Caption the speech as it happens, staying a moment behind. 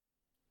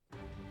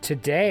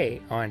Today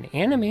on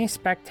Anime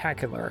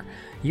Spectacular,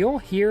 you'll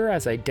hear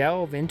as I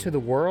delve into the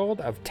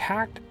world of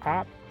Takt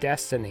Op.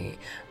 Destiny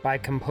by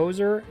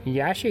composer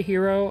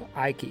Yasuhiro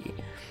Aiki.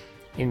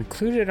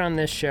 Included on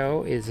this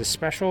show is a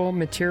special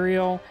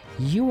material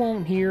you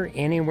won't hear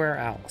anywhere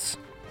else.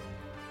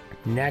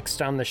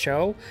 Next on the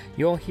show,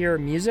 you'll hear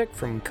music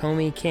from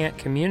Komi Can't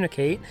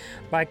Communicate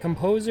by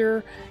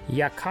composer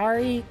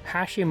Yakari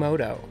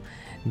Hashimoto.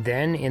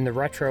 Then, in the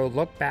retro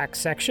look back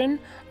section,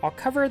 I'll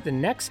cover the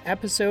next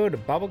episode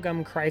of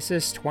Bubblegum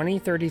Crisis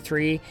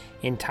 2033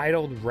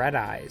 entitled Red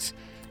Eyes,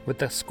 with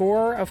the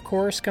score, of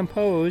course,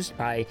 composed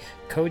by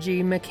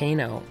Koji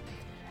Mikeno.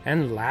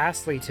 And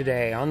lastly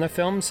today on the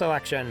film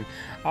selection,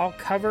 I'll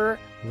cover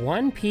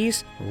One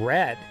Piece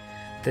Red,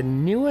 the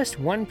newest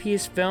One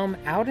Piece film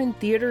out in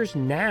theaters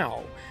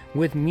now,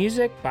 with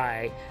music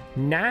by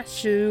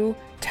Natsuo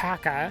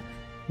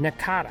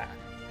Nakata.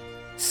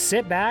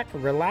 Sit back,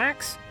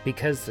 relax,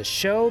 because the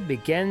show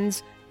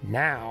begins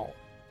now.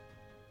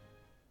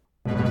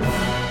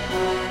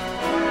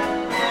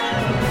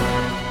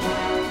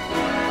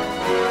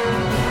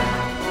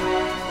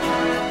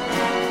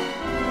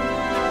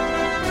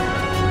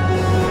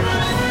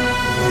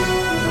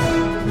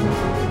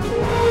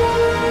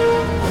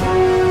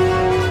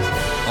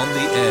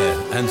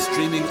 And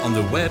streaming on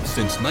the web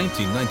since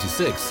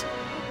 1996.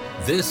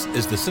 This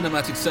is the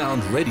Cinematic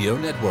Sound Radio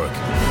Network.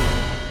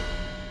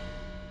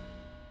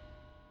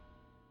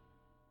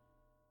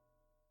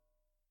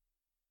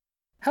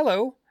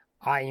 Hello,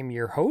 I am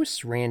your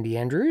host, Randy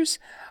Andrews.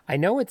 I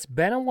know it's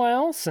been a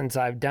while since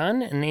I've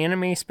done an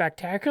Anime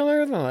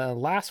Spectacular. The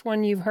last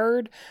one you've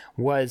heard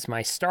was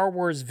my Star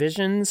Wars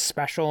Visions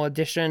Special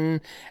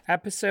Edition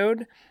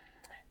episode.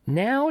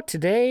 Now,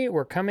 today,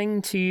 we're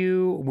coming to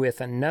you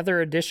with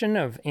another edition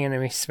of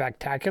Anime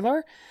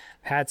Spectacular.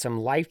 Had some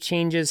life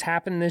changes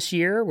happen this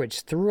year,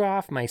 which threw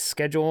off my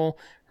schedule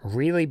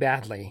really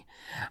badly.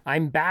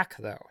 I'm back,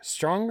 though,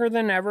 stronger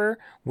than ever,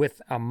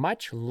 with a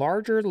much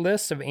larger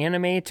list of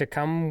anime to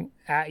come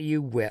at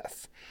you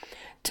with.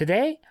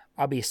 Today,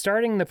 I'll be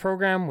starting the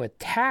program with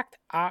Takt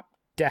Op.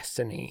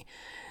 Destiny.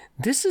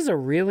 This is a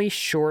really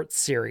short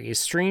series,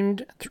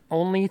 streamed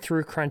only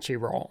through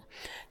Crunchyroll.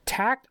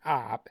 Takt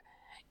Op.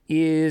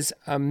 Is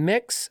a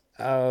mix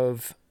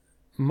of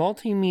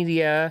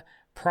multimedia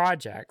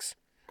projects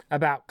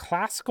about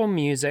classical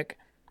music,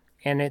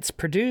 and it's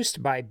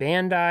produced by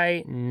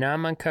Bandai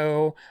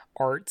Namco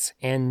Arts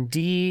and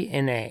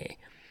DeNA.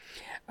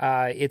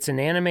 It's an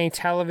anime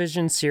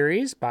television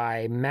series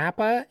by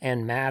MAPPA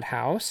and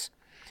Madhouse,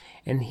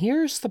 and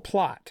here's the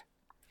plot.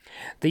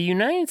 The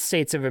United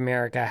States of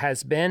America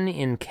has been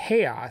in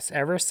chaos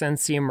ever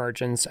since the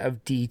emergence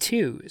of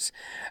D2s,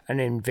 an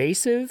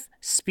invasive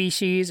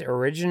species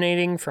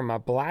originating from a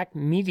black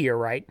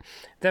meteorite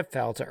that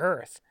fell to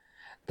Earth.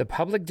 The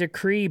public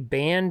decree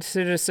banned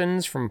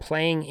citizens from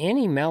playing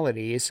any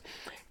melodies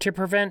to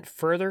prevent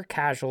further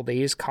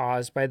casualties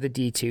caused by the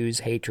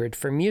D2's hatred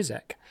for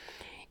music.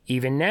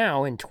 Even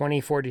now, in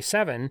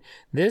 2047,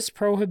 this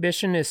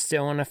prohibition is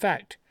still in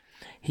effect.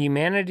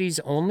 Humanity's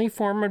only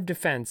form of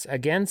defense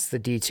against the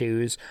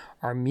D2s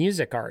are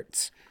music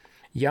arts.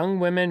 Young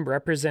women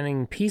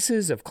representing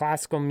pieces of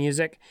classical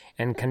music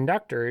and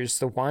conductors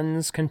the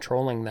ones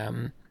controlling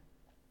them.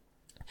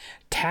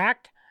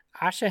 Takt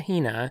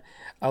Ashihina,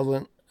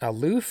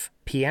 aloof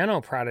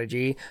piano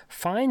prodigy,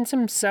 finds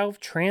himself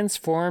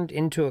transformed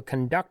into a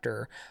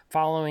conductor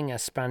following a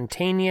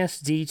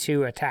spontaneous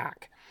D2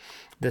 attack.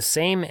 The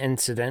same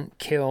incident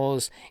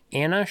kills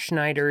Anna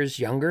Schneider's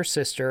younger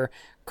sister,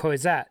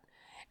 Cosette,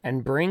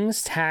 and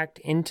brings Takt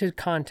into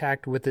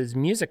contact with his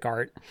music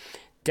art,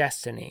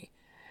 Destiny.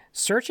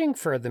 Searching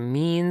for the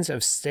means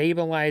of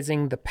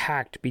stabilizing the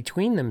pact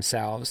between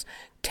themselves,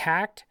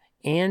 Takt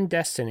and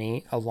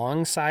Destiny,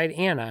 alongside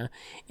Anna,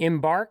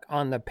 embark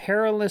on the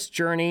perilous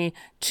journey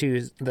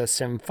to the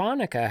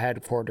Symphonica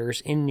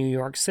headquarters in New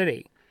York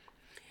City.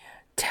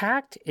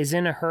 Takt is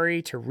in a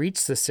hurry to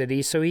reach the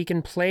city so he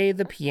can play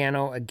the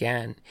piano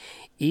again,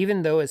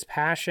 even though his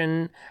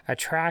passion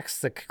attracts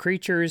the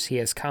creatures he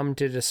has come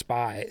to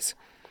despise.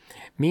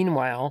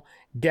 Meanwhile,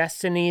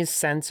 Destiny's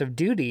sense of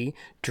duty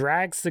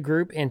drags the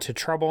group into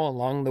trouble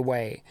along the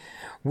way.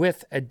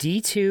 With a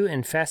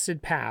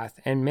D2-infested path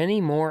and many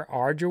more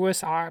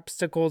arduous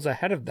obstacles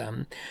ahead of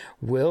them,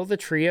 will the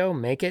trio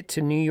make it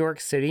to New York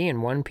City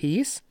in one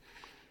piece?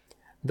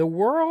 The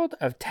world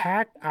of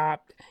Takt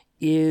Op.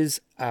 Is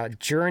a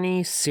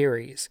journey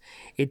series.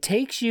 It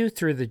takes you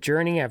through the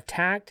journey of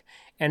Takt,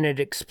 and it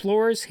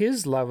explores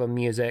his love of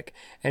music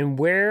and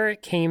where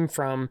it came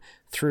from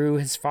through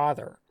his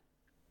father.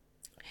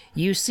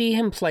 You see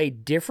him play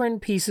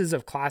different pieces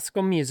of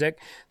classical music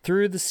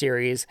through the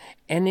series,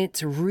 and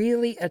it's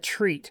really a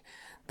treat.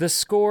 The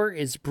score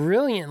is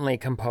brilliantly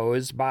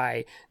composed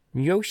by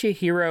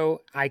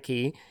Yoshihiro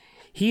Aiki.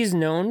 He's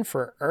known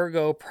for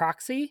Ergo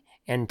Proxy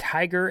and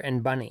Tiger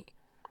and Bunny.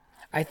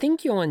 I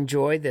think you'll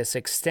enjoy this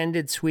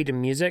extended suite of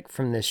music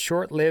from this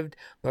short-lived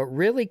but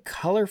really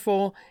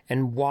colorful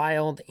and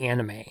wild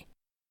anime.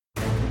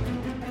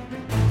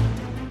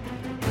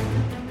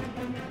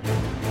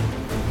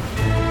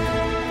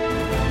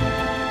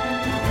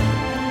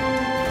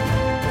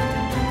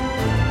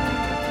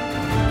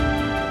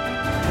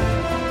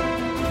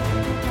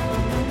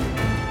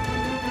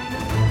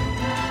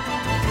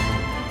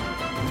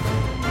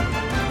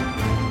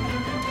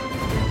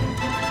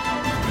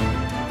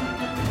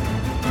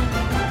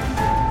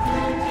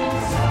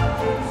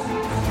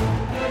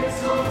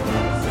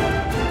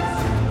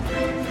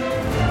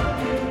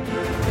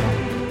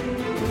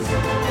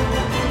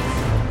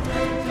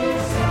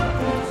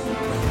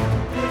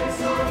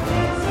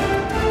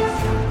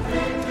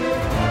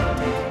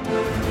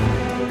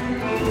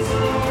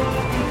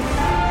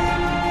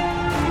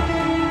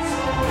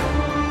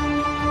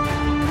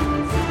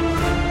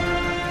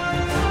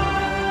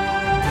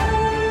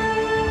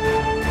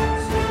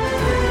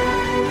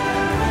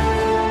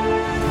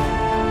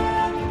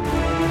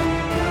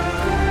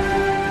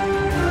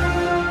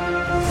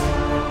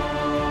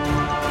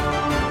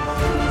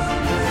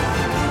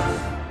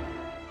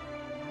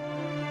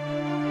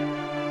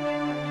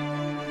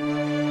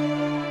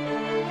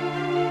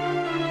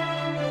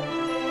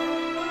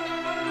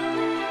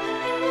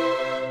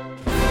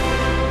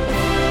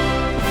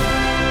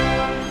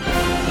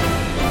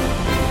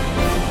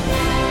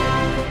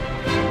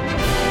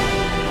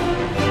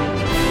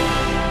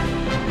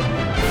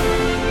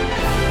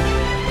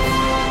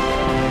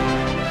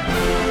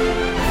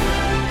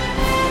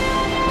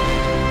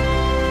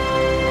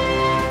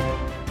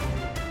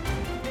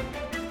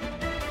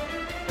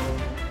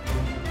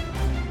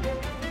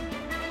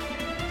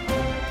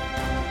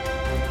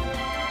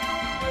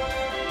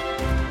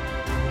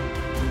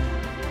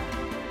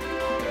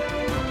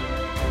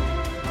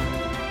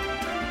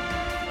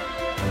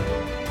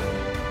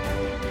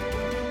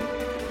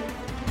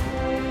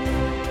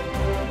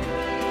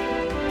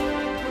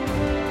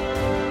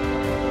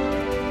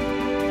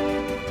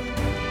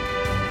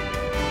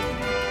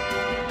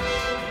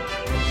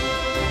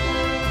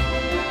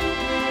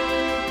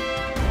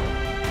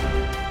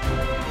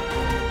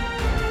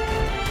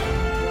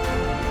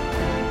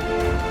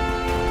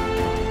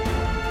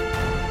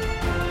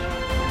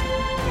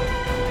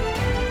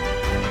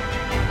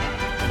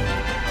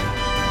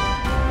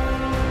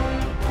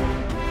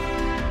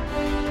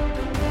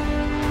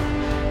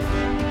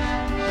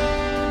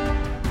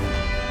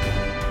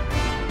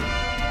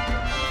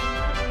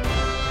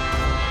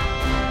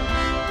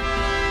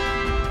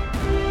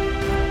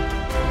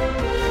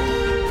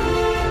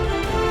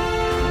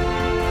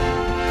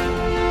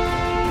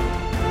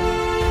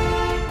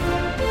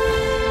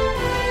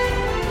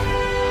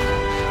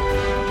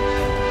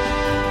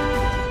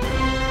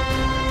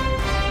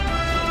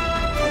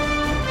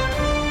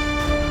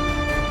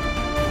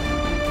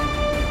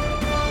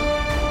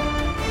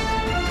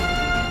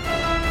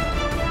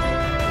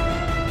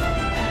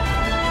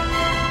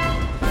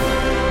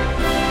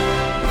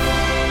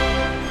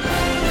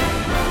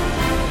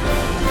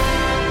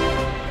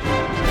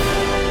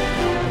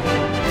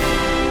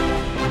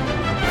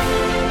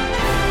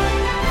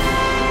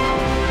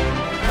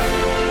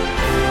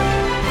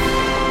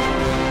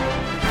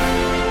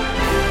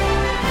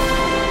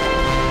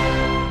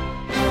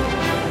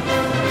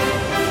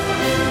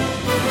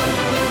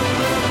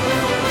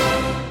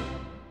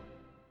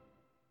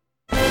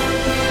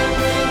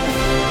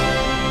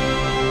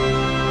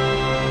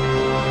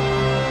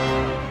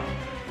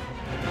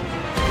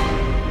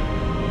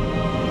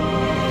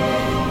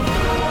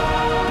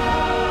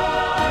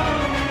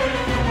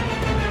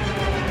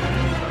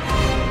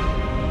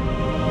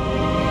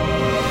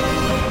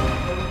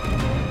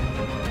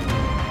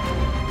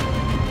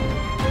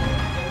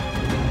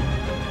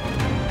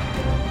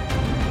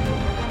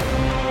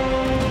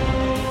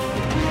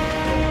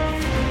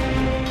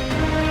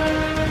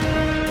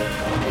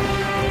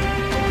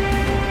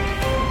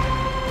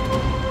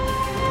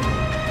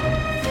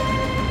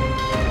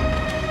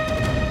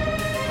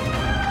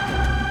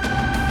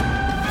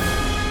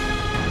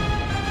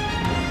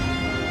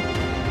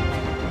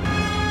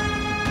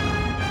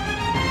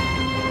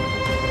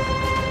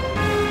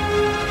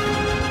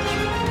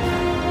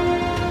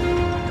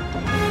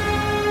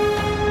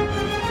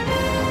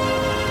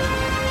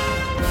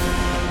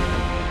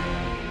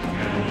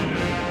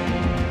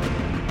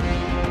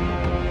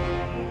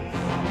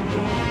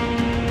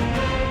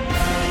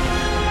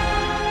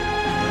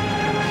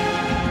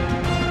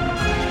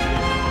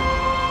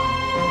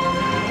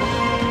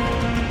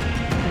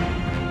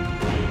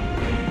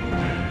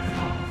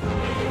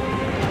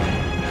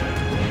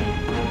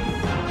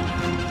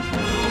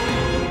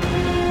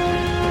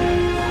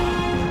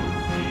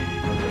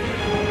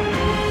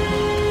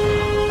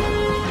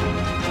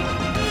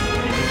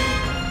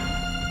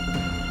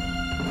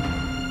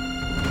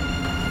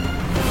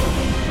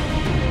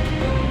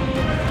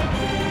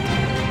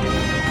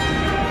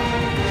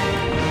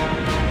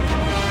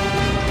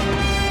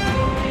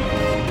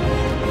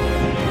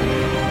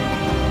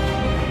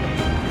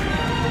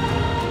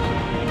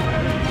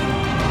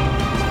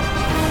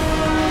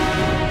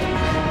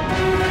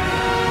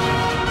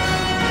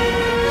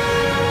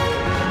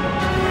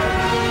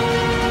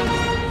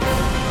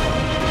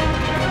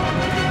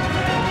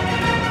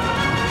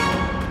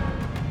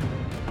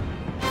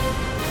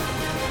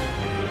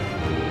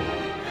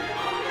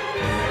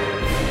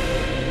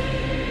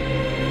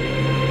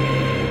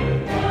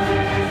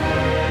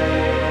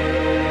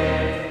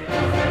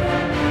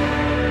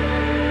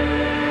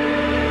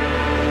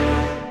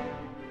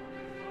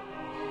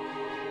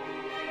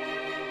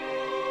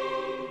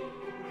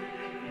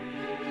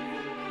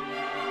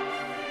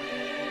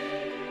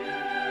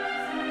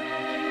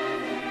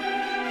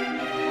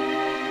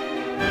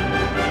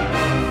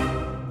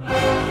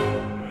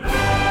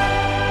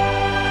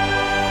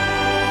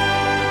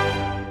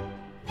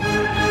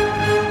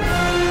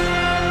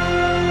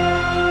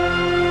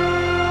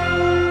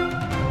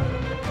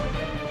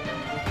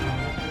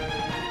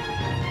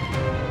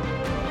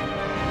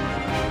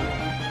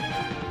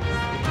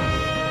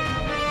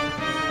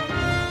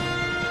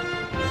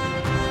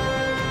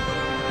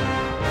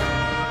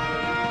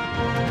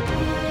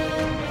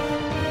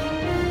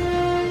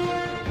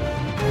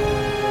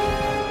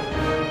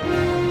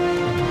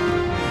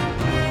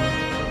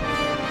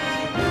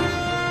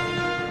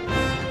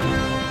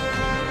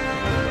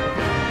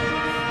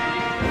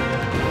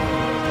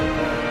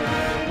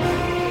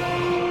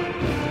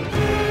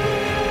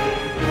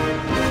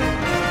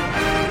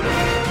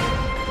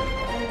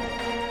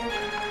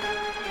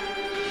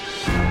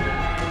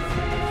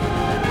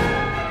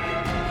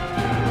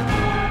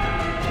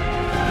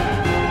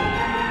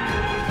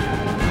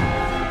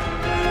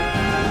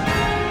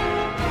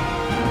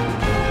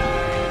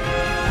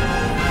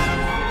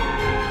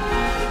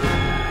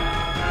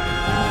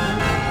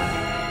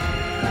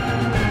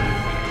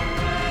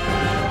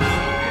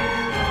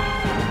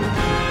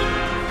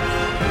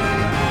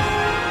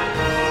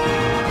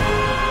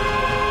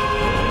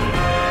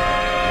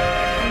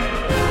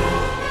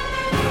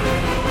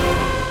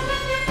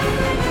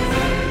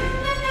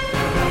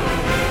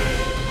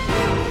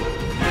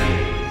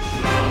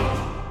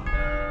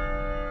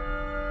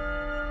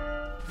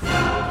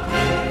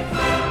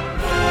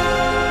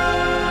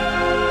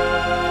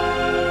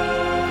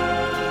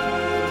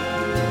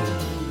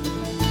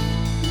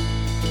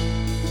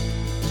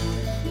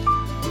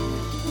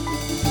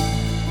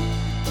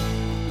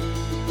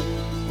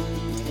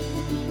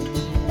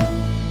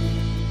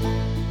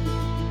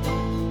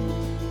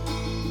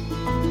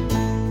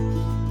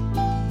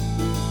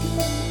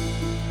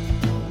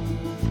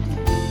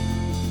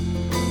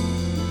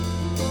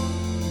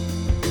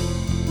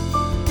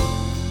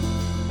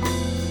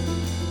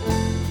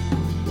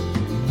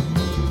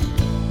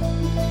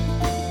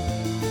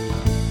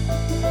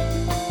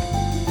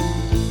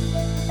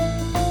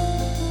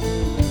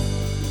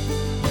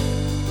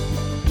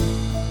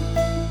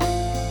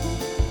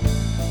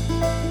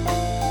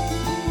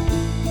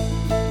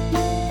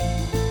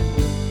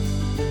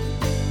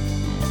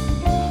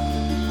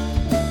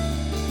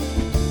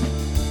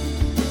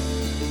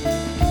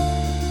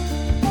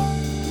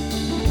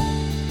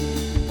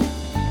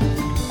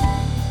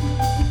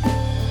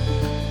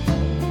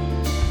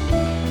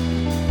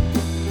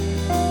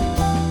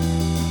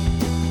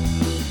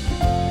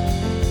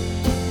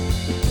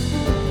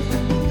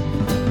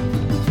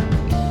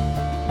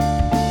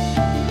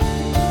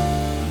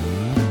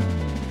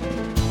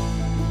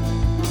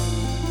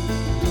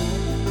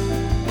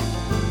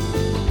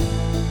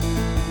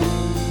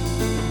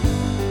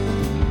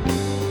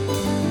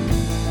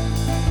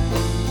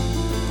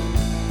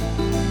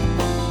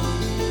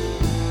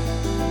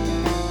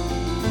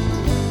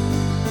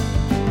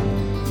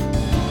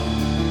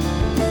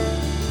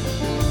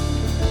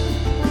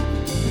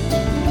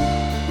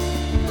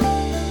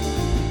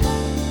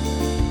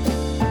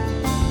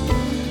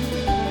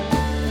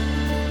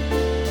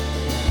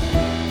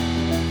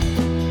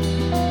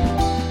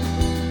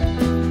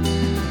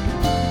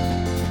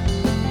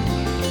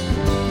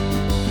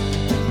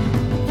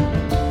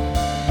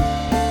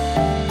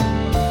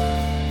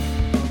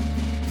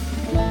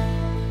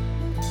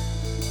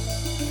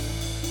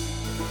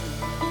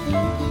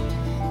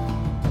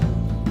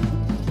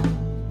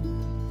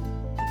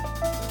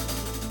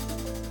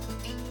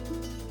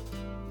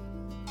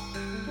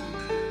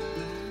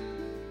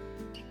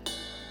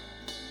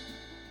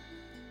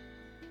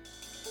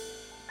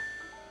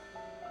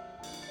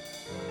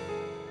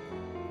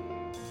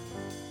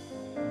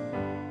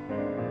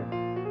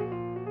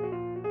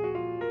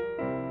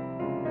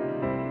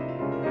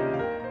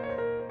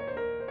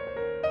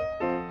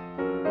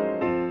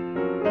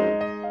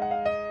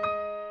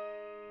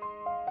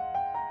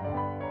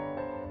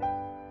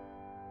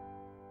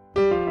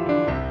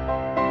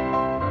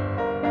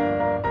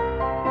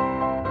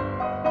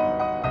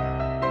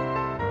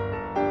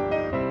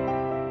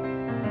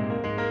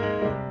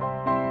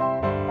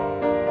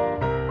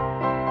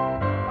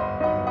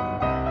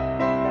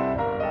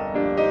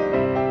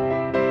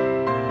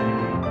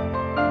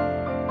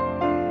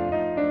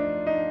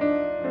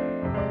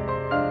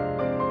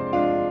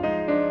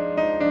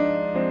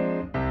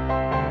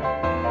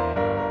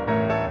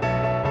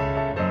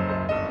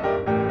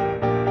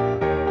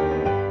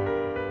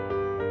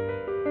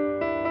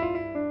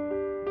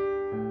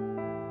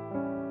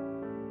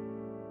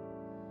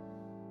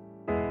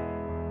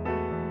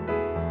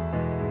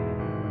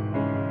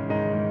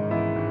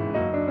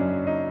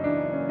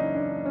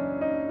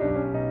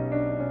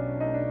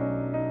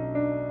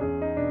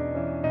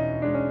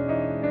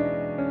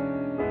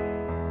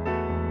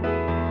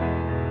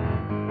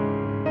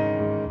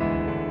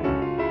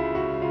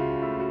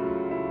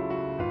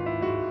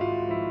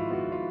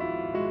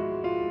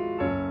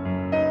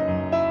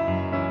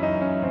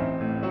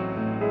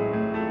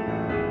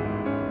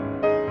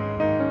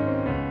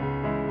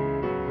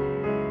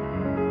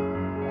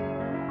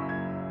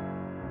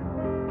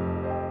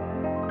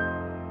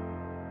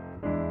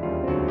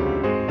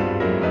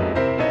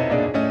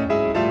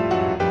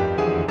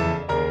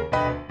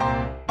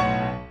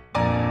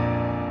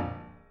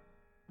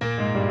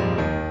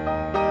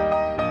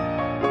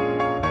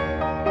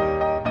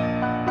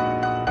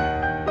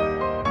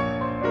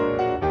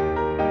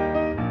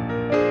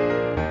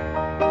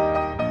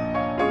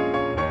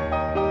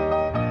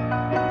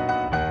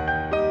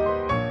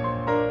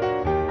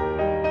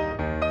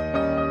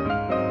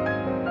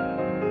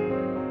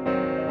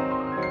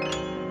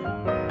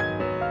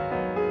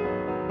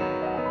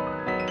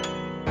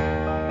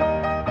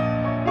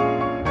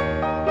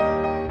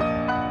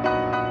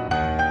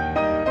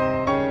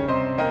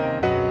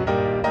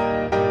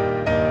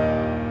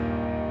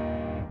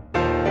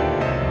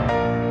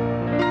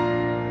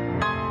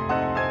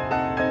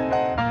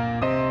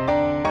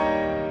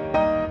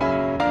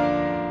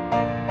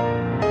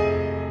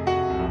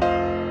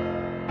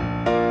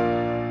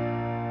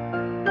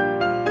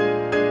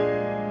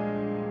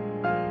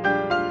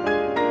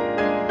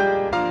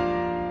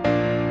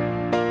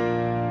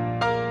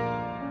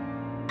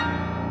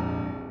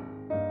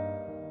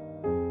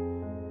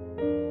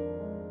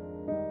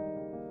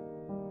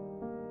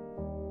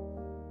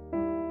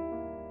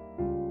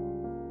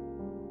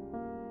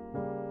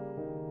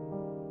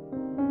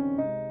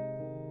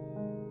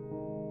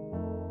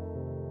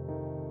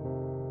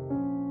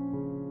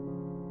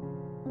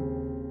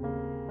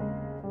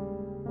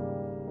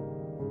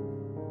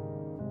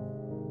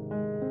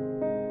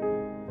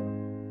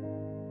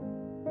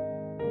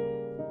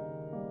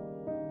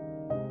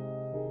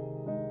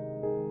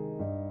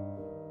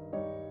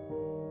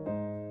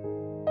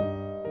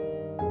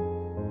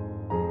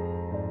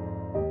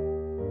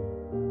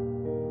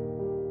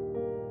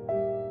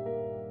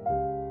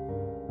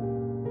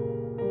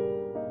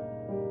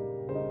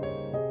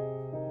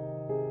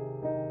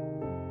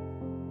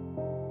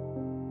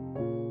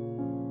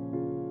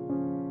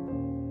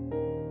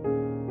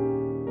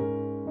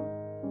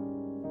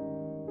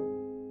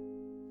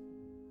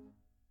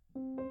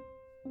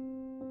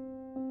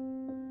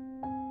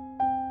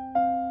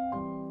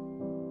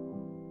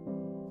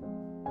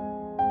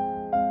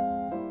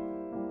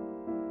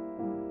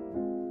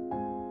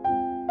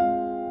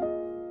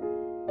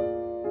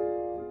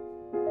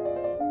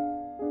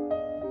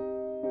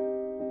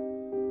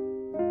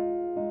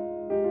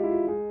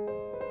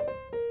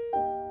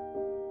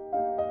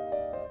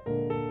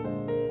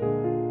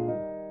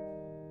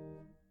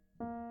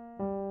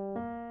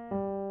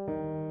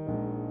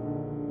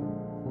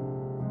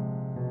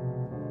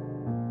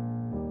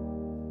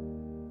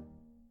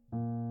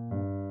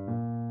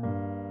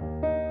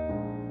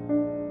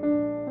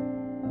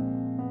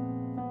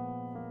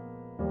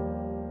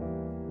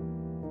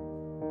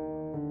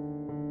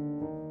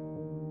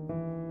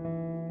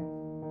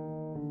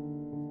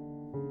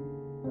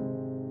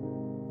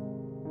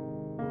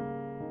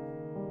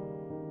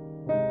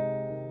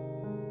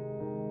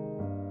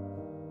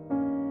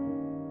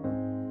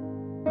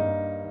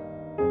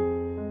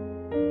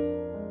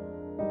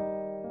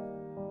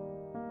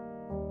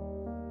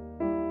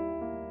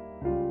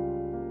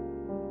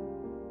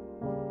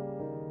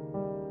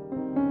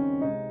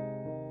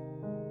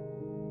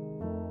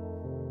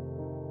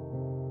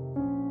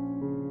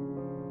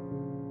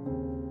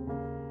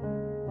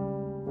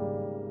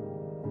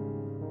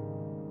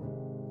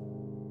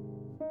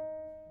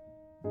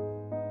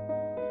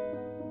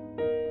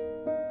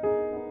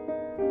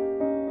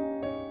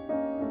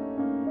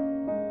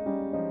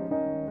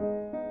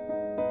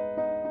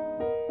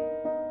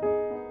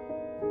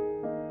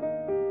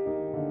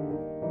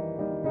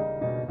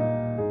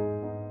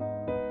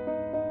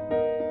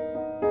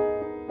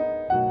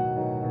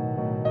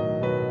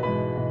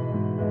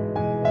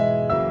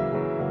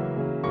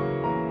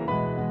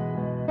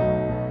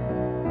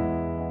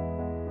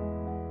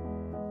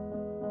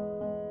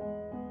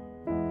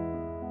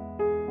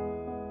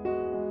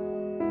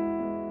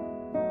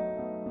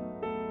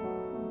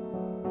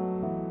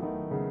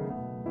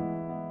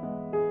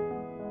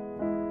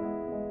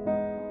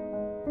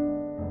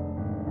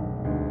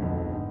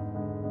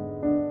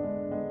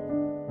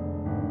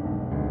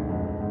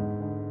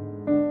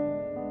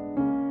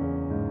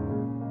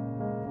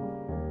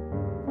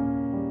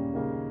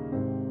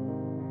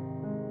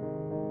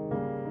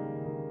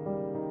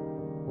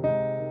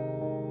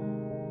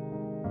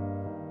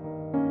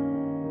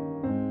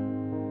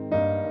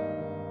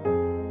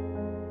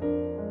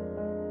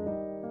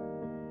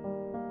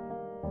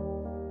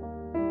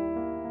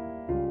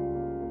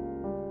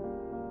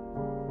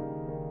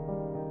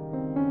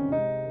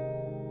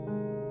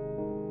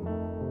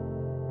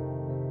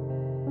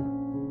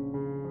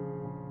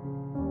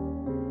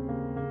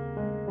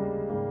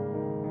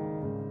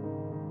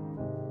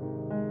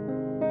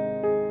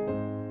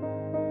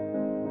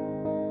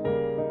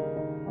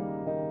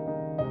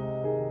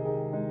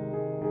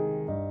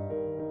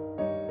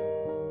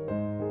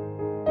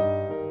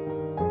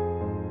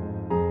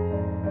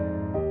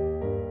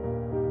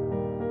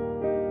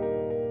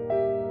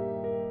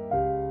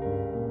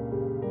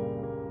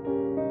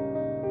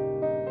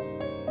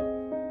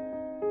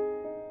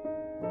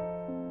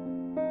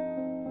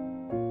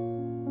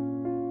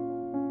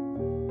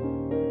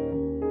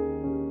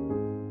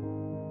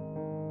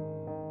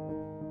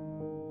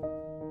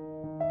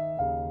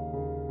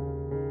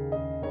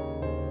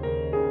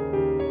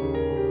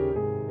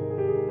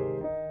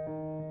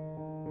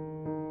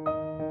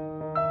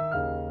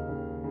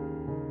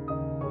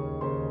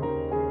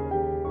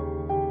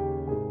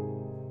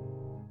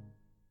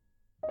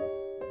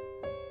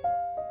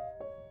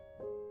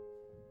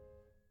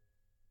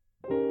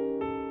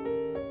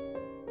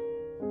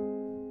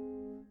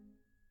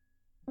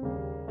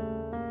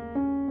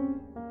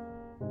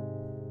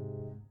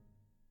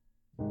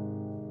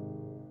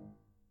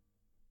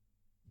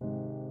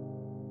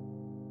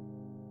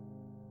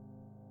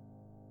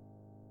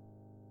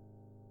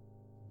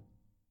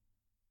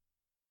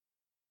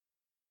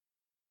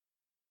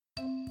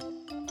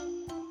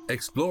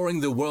 Exploring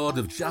the world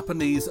of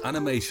Japanese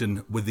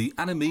animation with the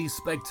Anime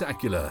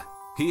Spectacular,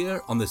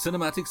 here on the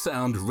Cinematic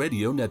Sound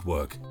Radio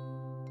Network.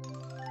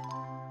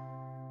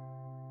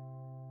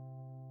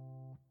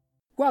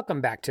 Welcome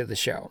back to the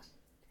show.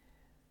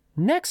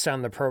 Next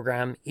on the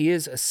program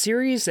is a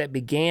series that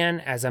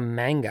began as a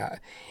manga.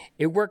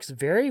 It works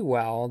very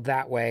well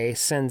that way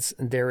since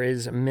there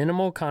is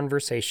minimal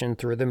conversation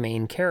through the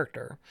main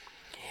character.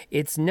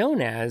 It's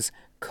known as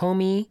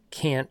Komi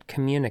Can't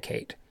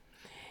Communicate.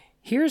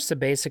 Here's the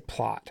basic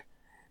plot.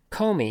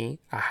 Komi,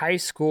 a high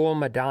school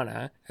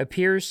Madonna,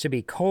 appears to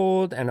be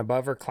cold and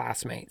above her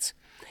classmates.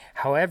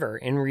 However,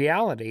 in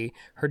reality,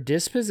 her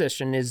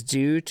disposition is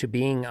due to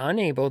being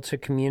unable to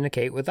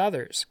communicate with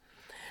others.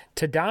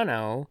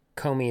 Tadano,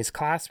 Komi's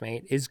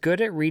classmate, is good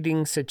at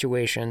reading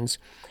situations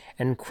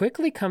and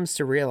quickly comes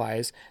to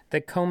realize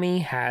that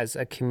Komi has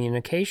a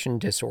communication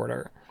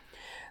disorder.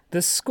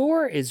 The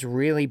score is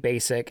really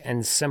basic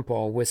and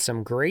simple with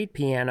some great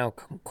piano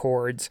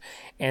chords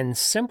and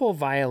simple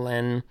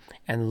violin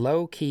and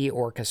low-key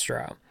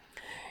orchestra.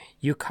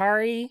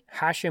 Yukari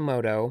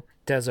Hashimoto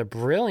does a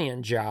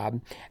brilliant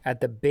job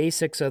at the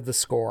basics of the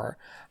score,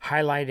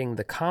 highlighting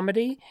the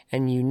comedy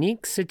and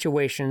unique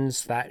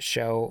situations that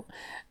show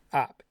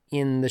up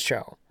in the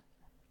show.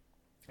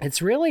 It's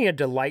really a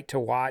delight to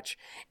watch,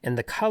 and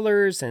the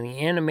colors and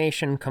the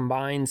animation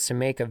combines to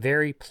make a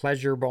very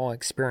pleasurable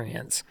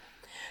experience.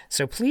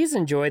 So please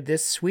enjoy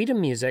this suite of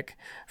music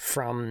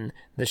from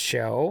the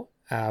show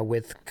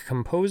with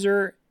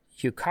composer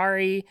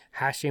Yukari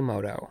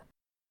Hashimoto.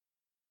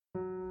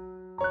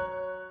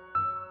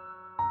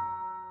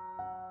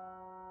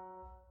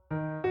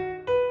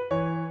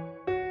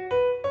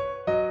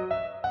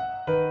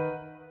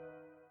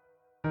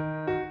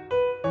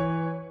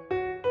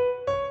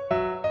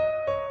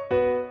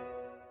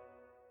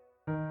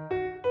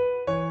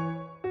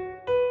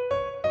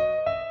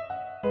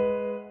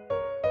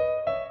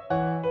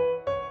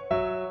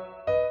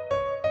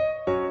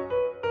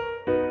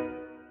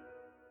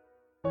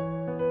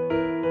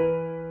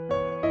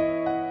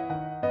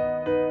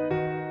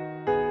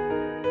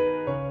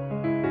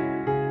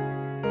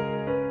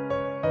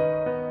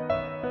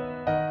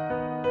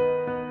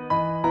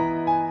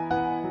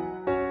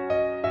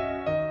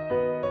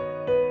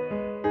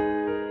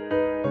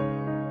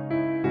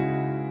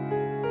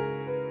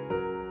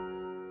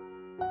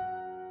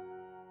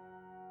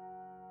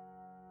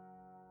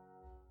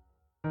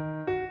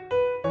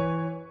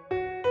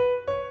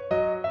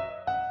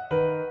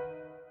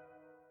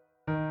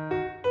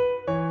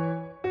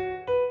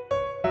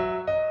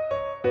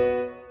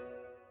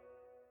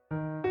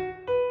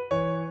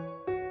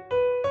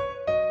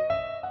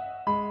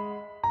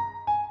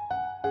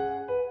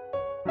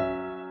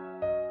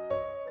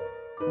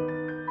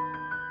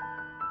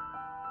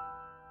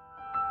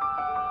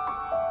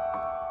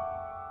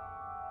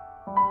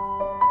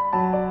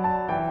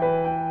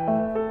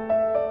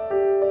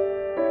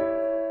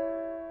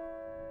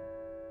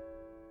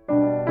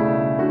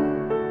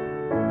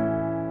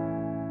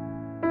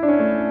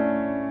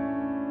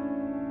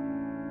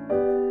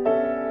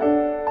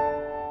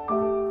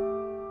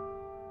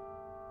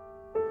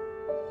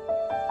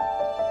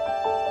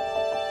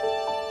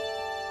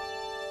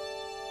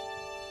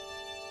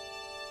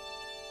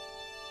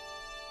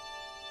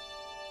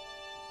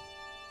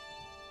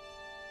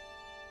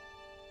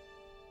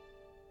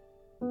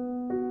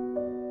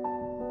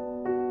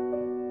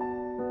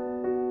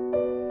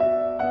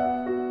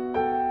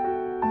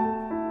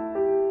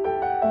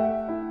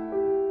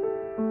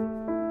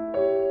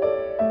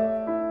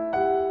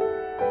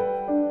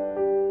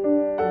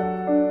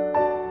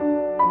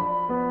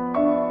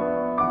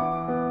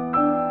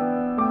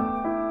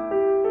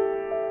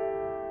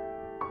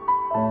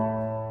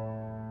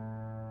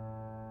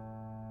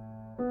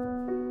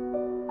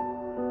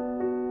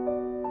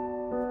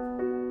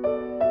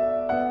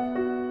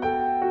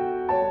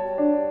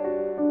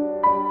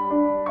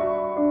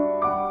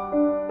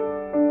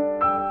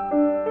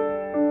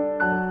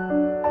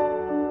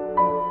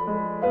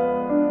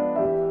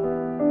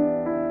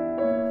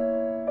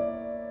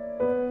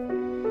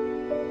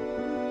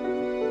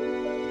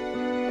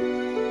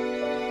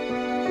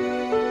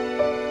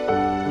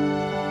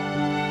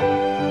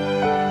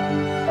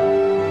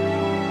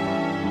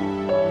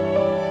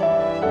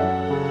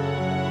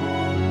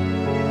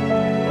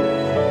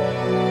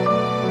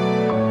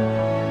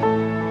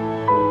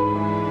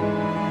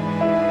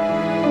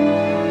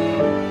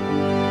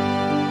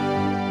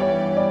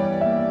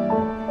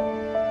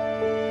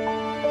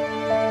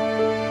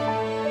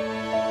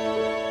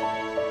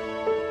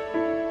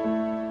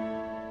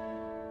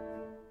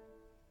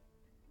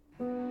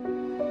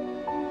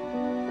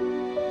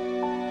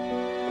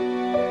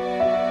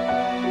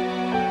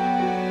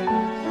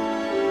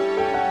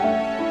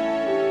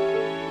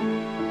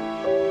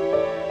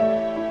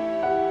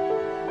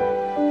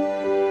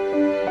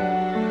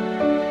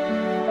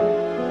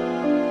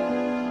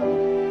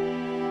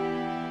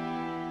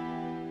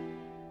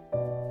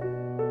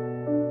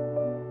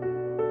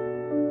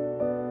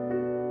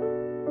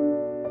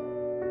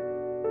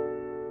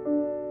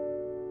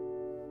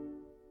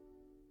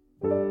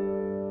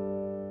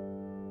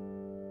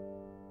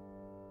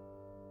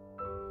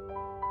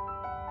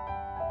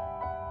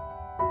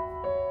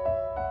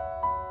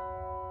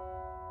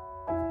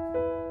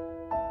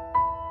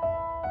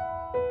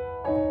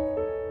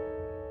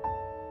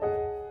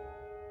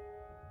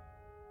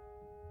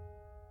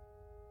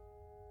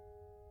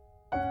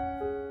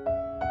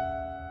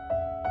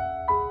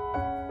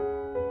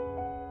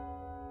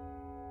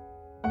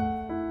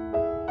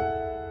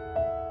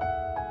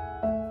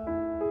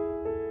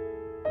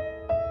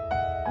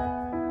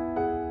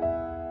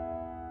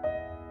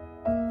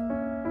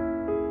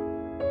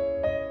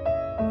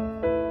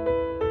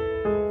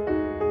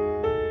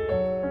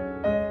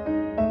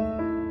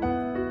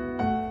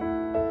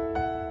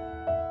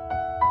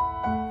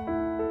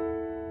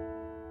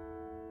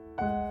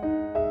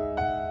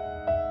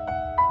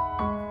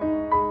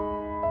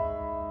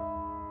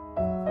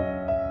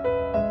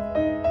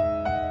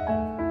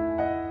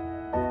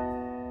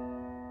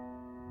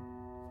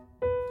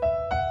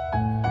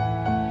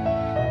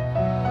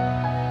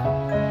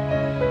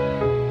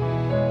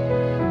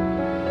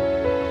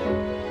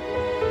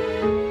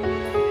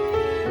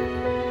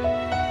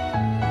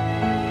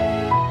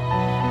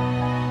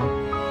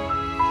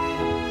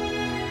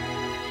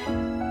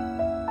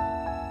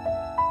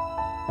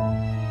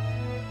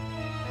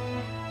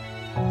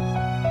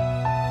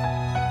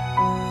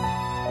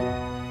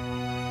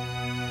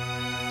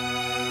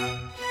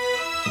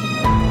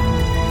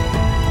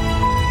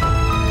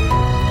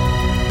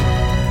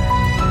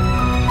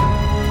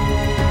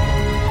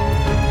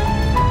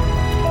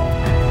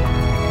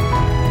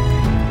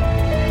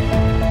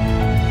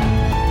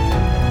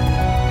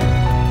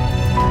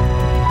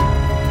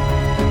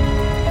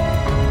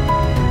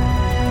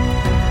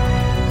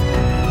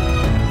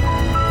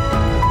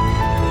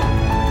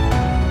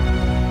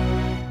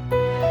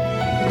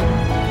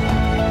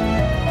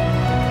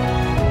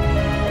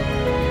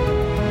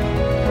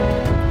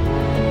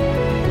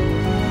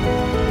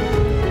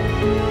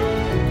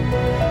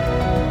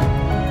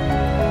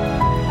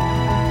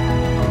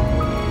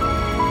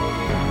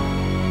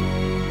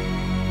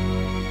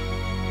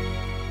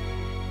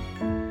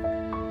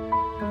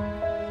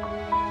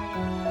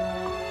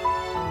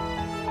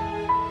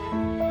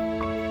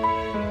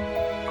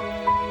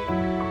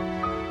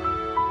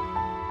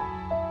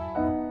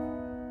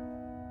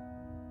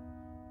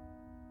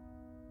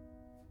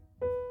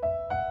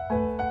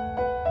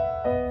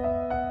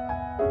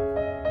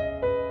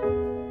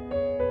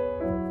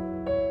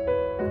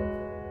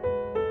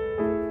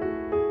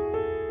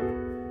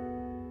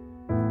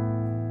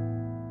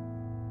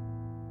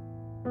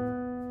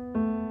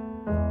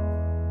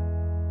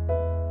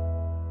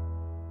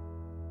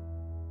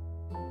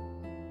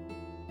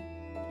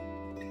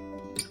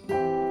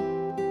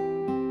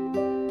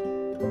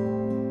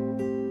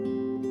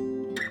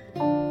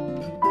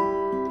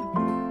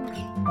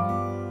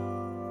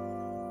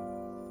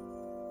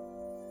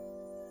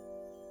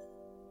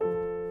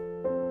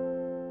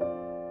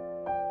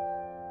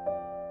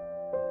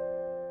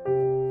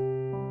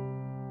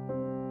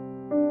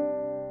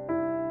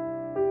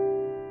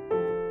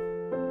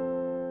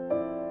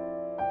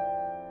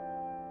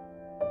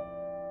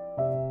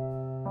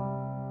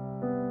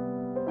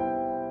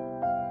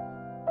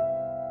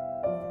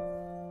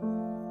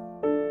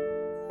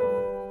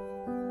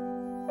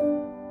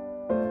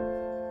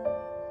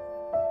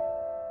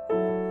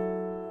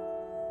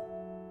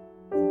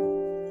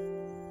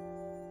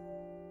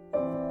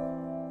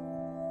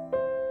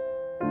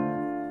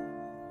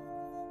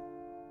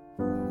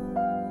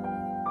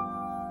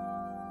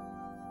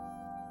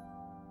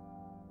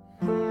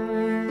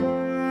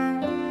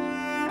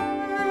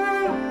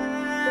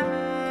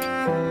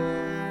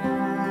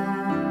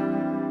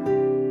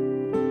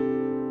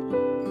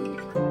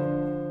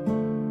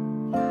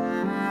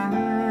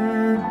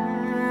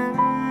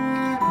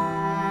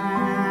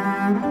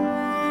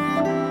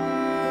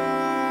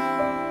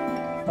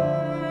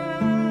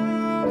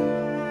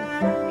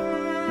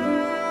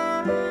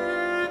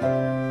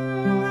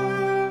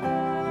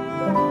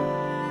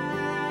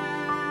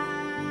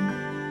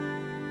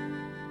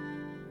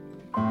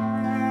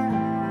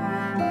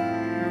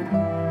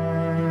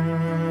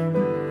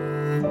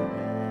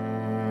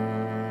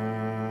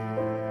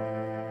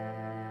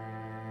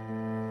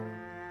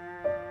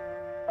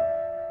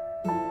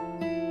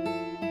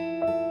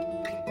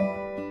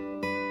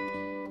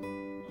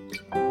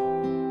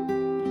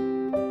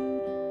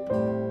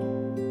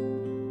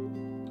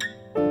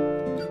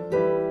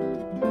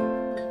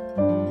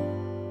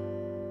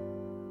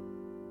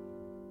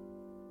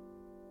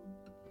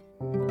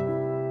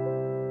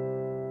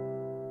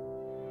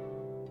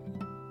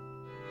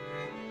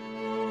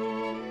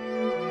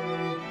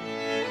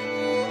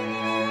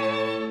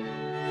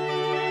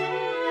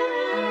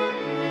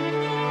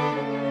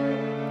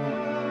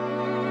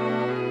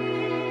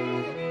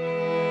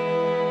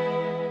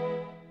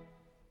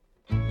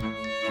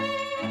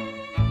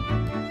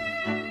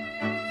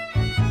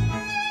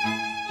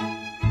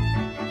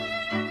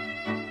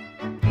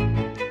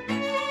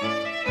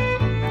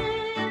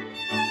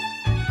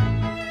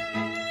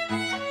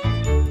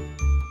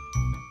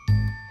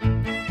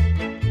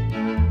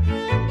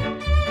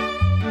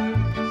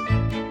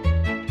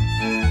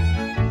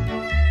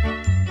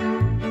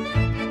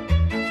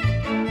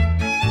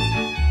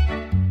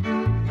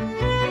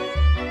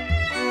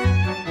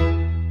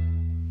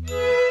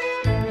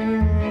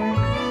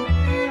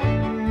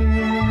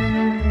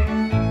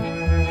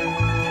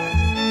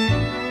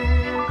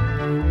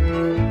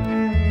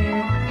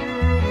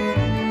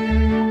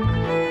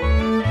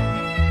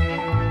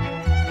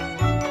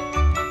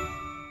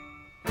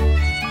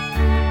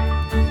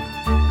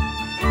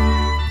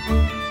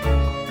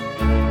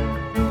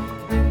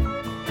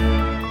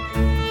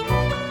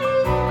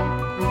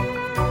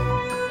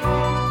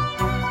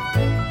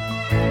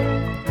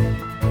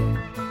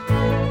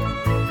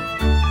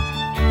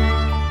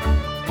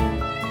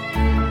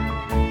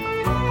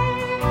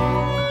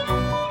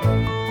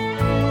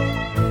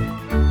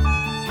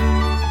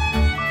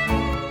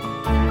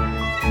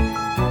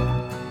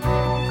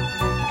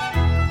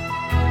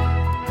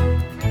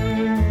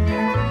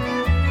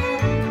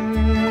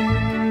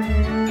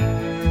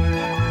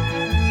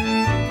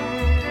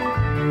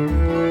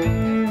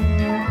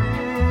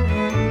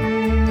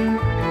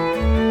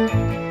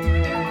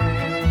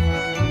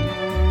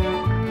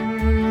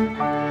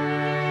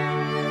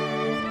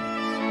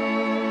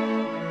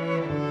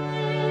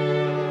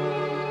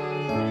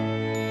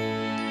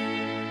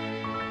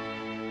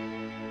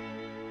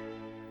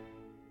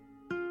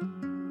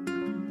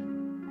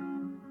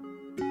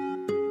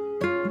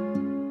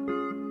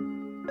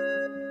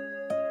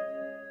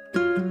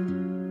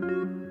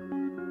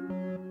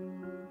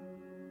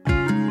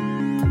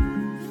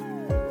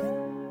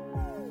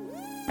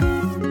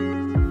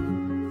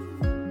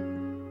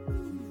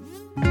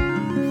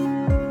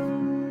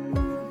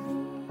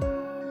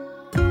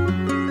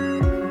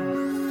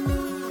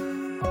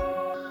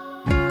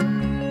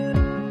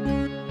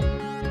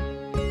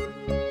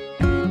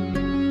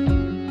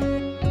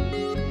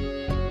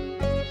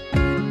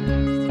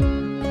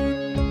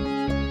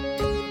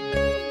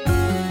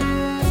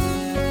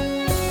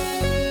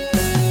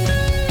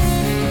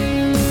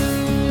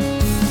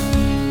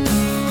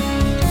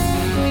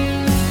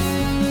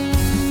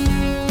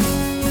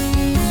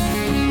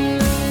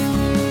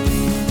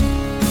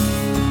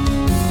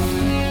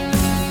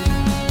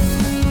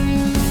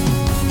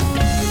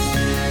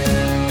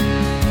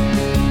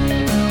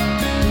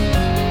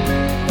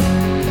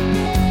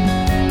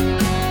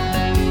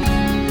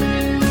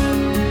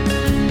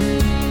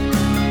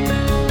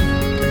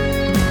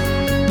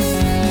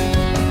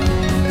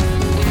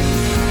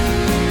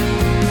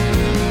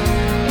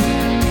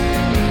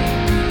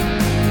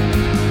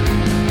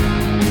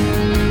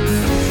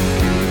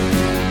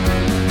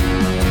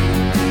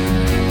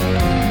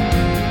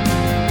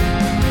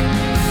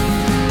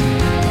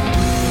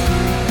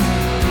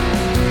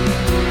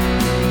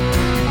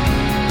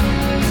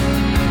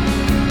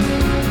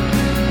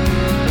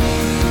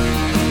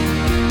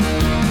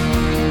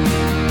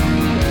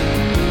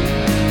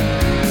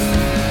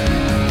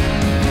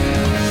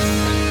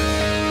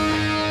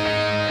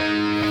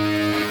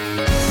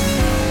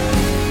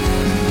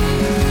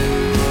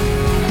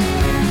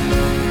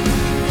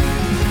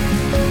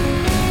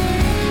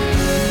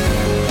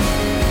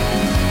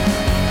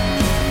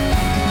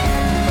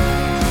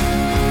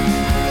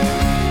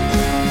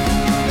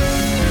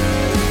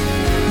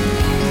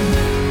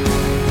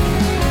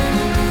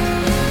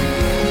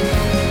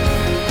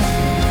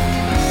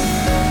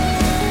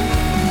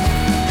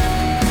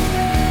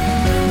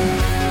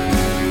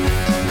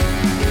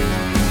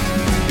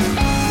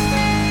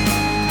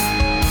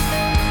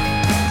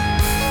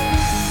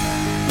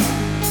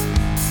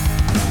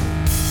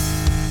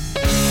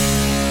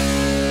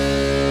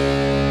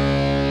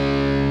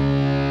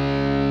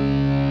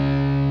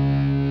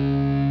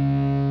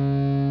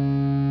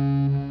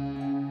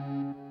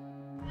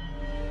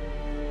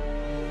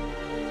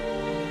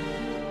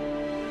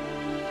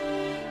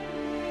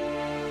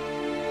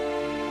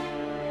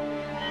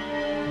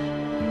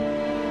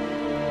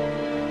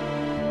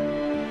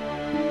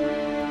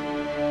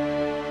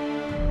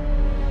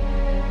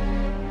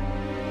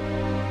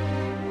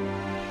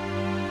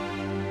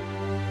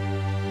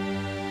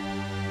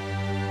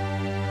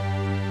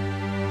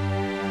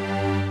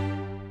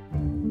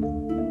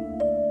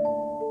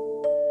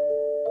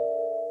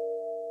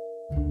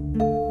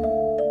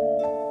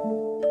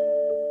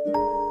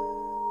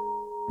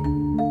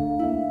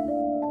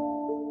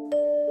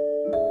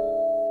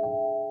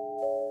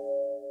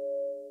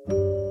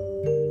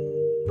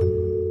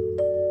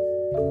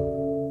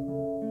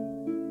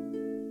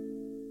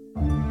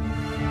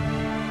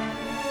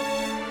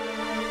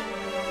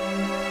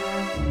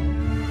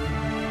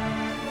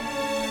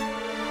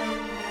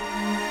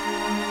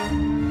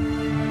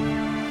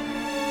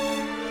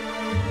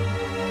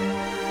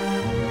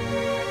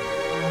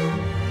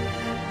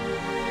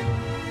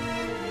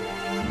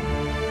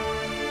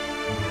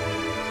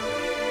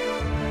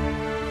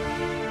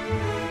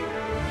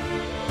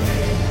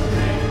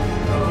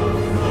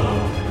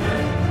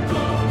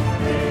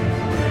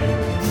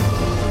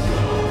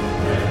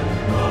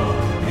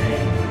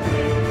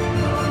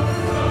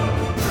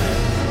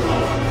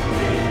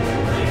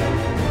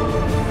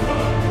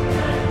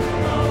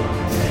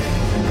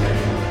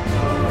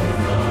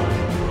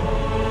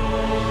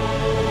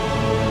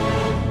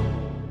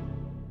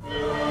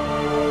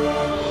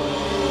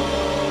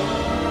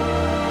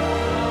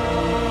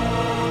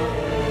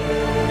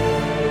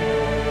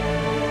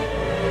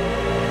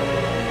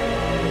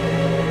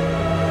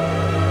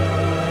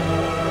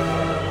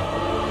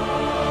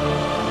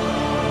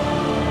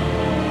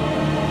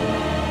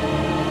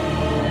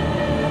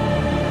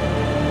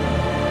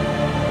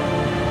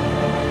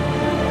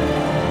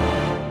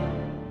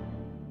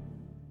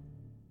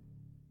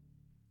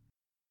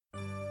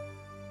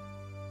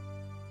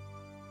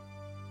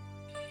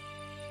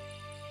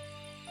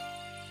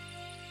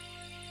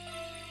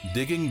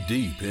 Digging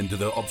deep into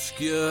the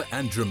obscure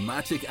and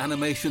dramatic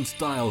animation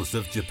styles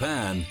of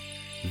Japan,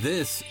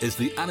 this is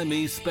the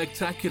Anime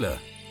Spectacular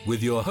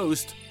with your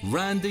host,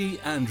 Randy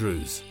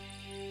Andrews.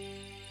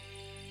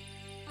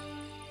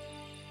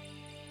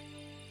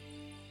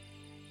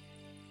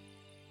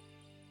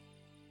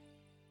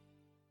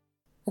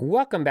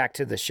 Welcome back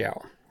to the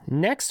show.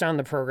 Next on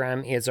the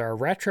program is our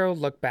retro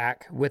look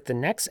back with the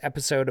next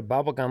episode of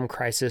Bubblegum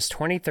Crisis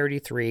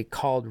 2033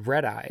 called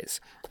Red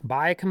Eyes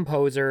by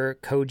composer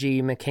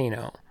Koji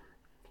Mikeno.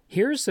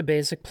 Here's the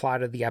basic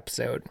plot of the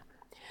episode.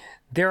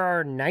 There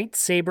are Night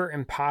Saber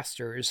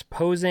imposters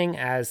posing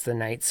as the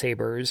Night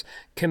Sabers,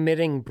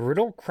 committing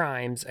brutal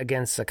crimes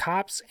against the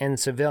cops and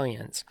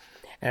civilians,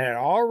 and it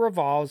all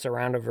revolves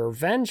around a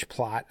revenge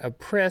plot of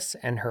Pris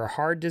and her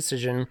hard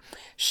decision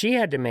she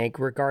had to make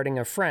regarding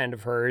a friend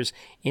of hers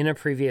in a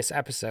previous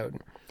episode.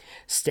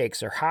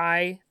 Stakes are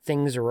high,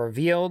 things are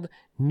revealed,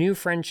 new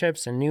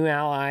friendships and new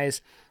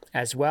allies,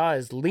 as well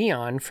as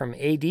Leon from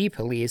AD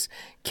Police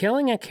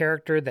killing a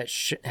character that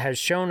has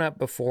shown up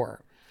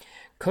before.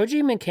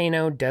 Koji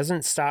Mikeno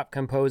doesn't stop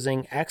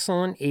composing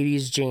excellent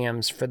 80s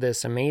jams for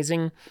this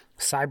amazing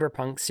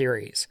cyberpunk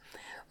series.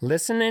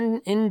 Listen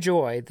and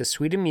enjoy the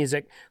suite of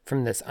music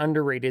from this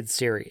underrated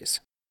series.